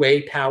taking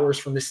away powers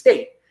from the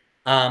state,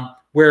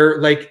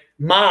 where like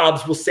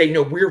mobs will say,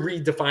 no, we're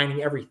redefining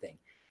everything.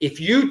 If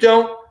you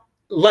don't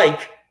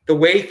like the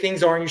way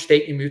things are in your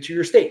state, you move to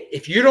your state.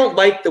 If you don't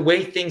like the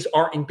way things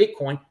are in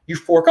Bitcoin, you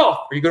fork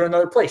off or you go to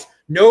another place.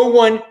 No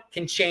one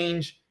can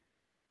change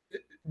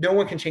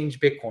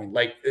Bitcoin.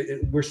 Like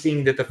we're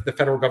seeing that the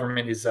federal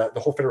government is the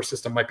whole federal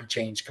system might be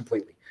changed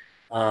completely.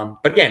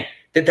 But again,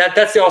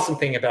 that's the awesome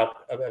thing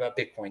about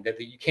Bitcoin, that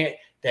you can't,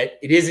 that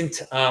it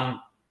isn't, and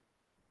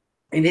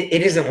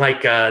it isn't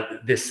like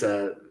this.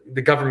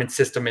 The government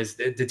system is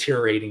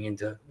deteriorating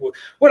into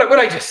what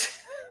I just.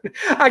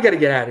 I got to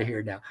get out of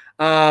here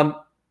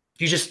now.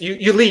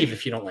 You leave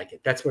if you don't like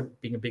it. That's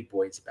what being a big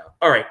boy is about.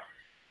 All right,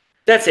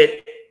 that's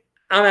it.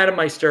 I'm Adam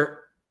Meister.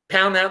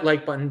 Pound that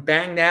like button,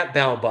 bang that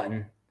bell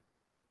button.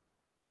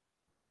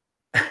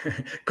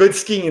 Good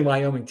skiing in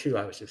Wyoming too,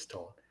 I was just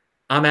told.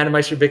 I'm Adam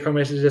Meister, Bitcoin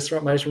Meister,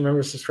 Disrupt Meister.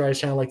 Remember to subscribe to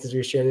the channel, like this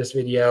video, share this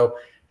video.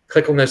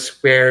 Click on the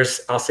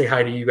squares. I'll say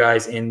hi to you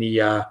guys in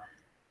the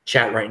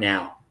chat right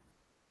now.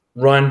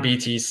 Run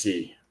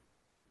BTC.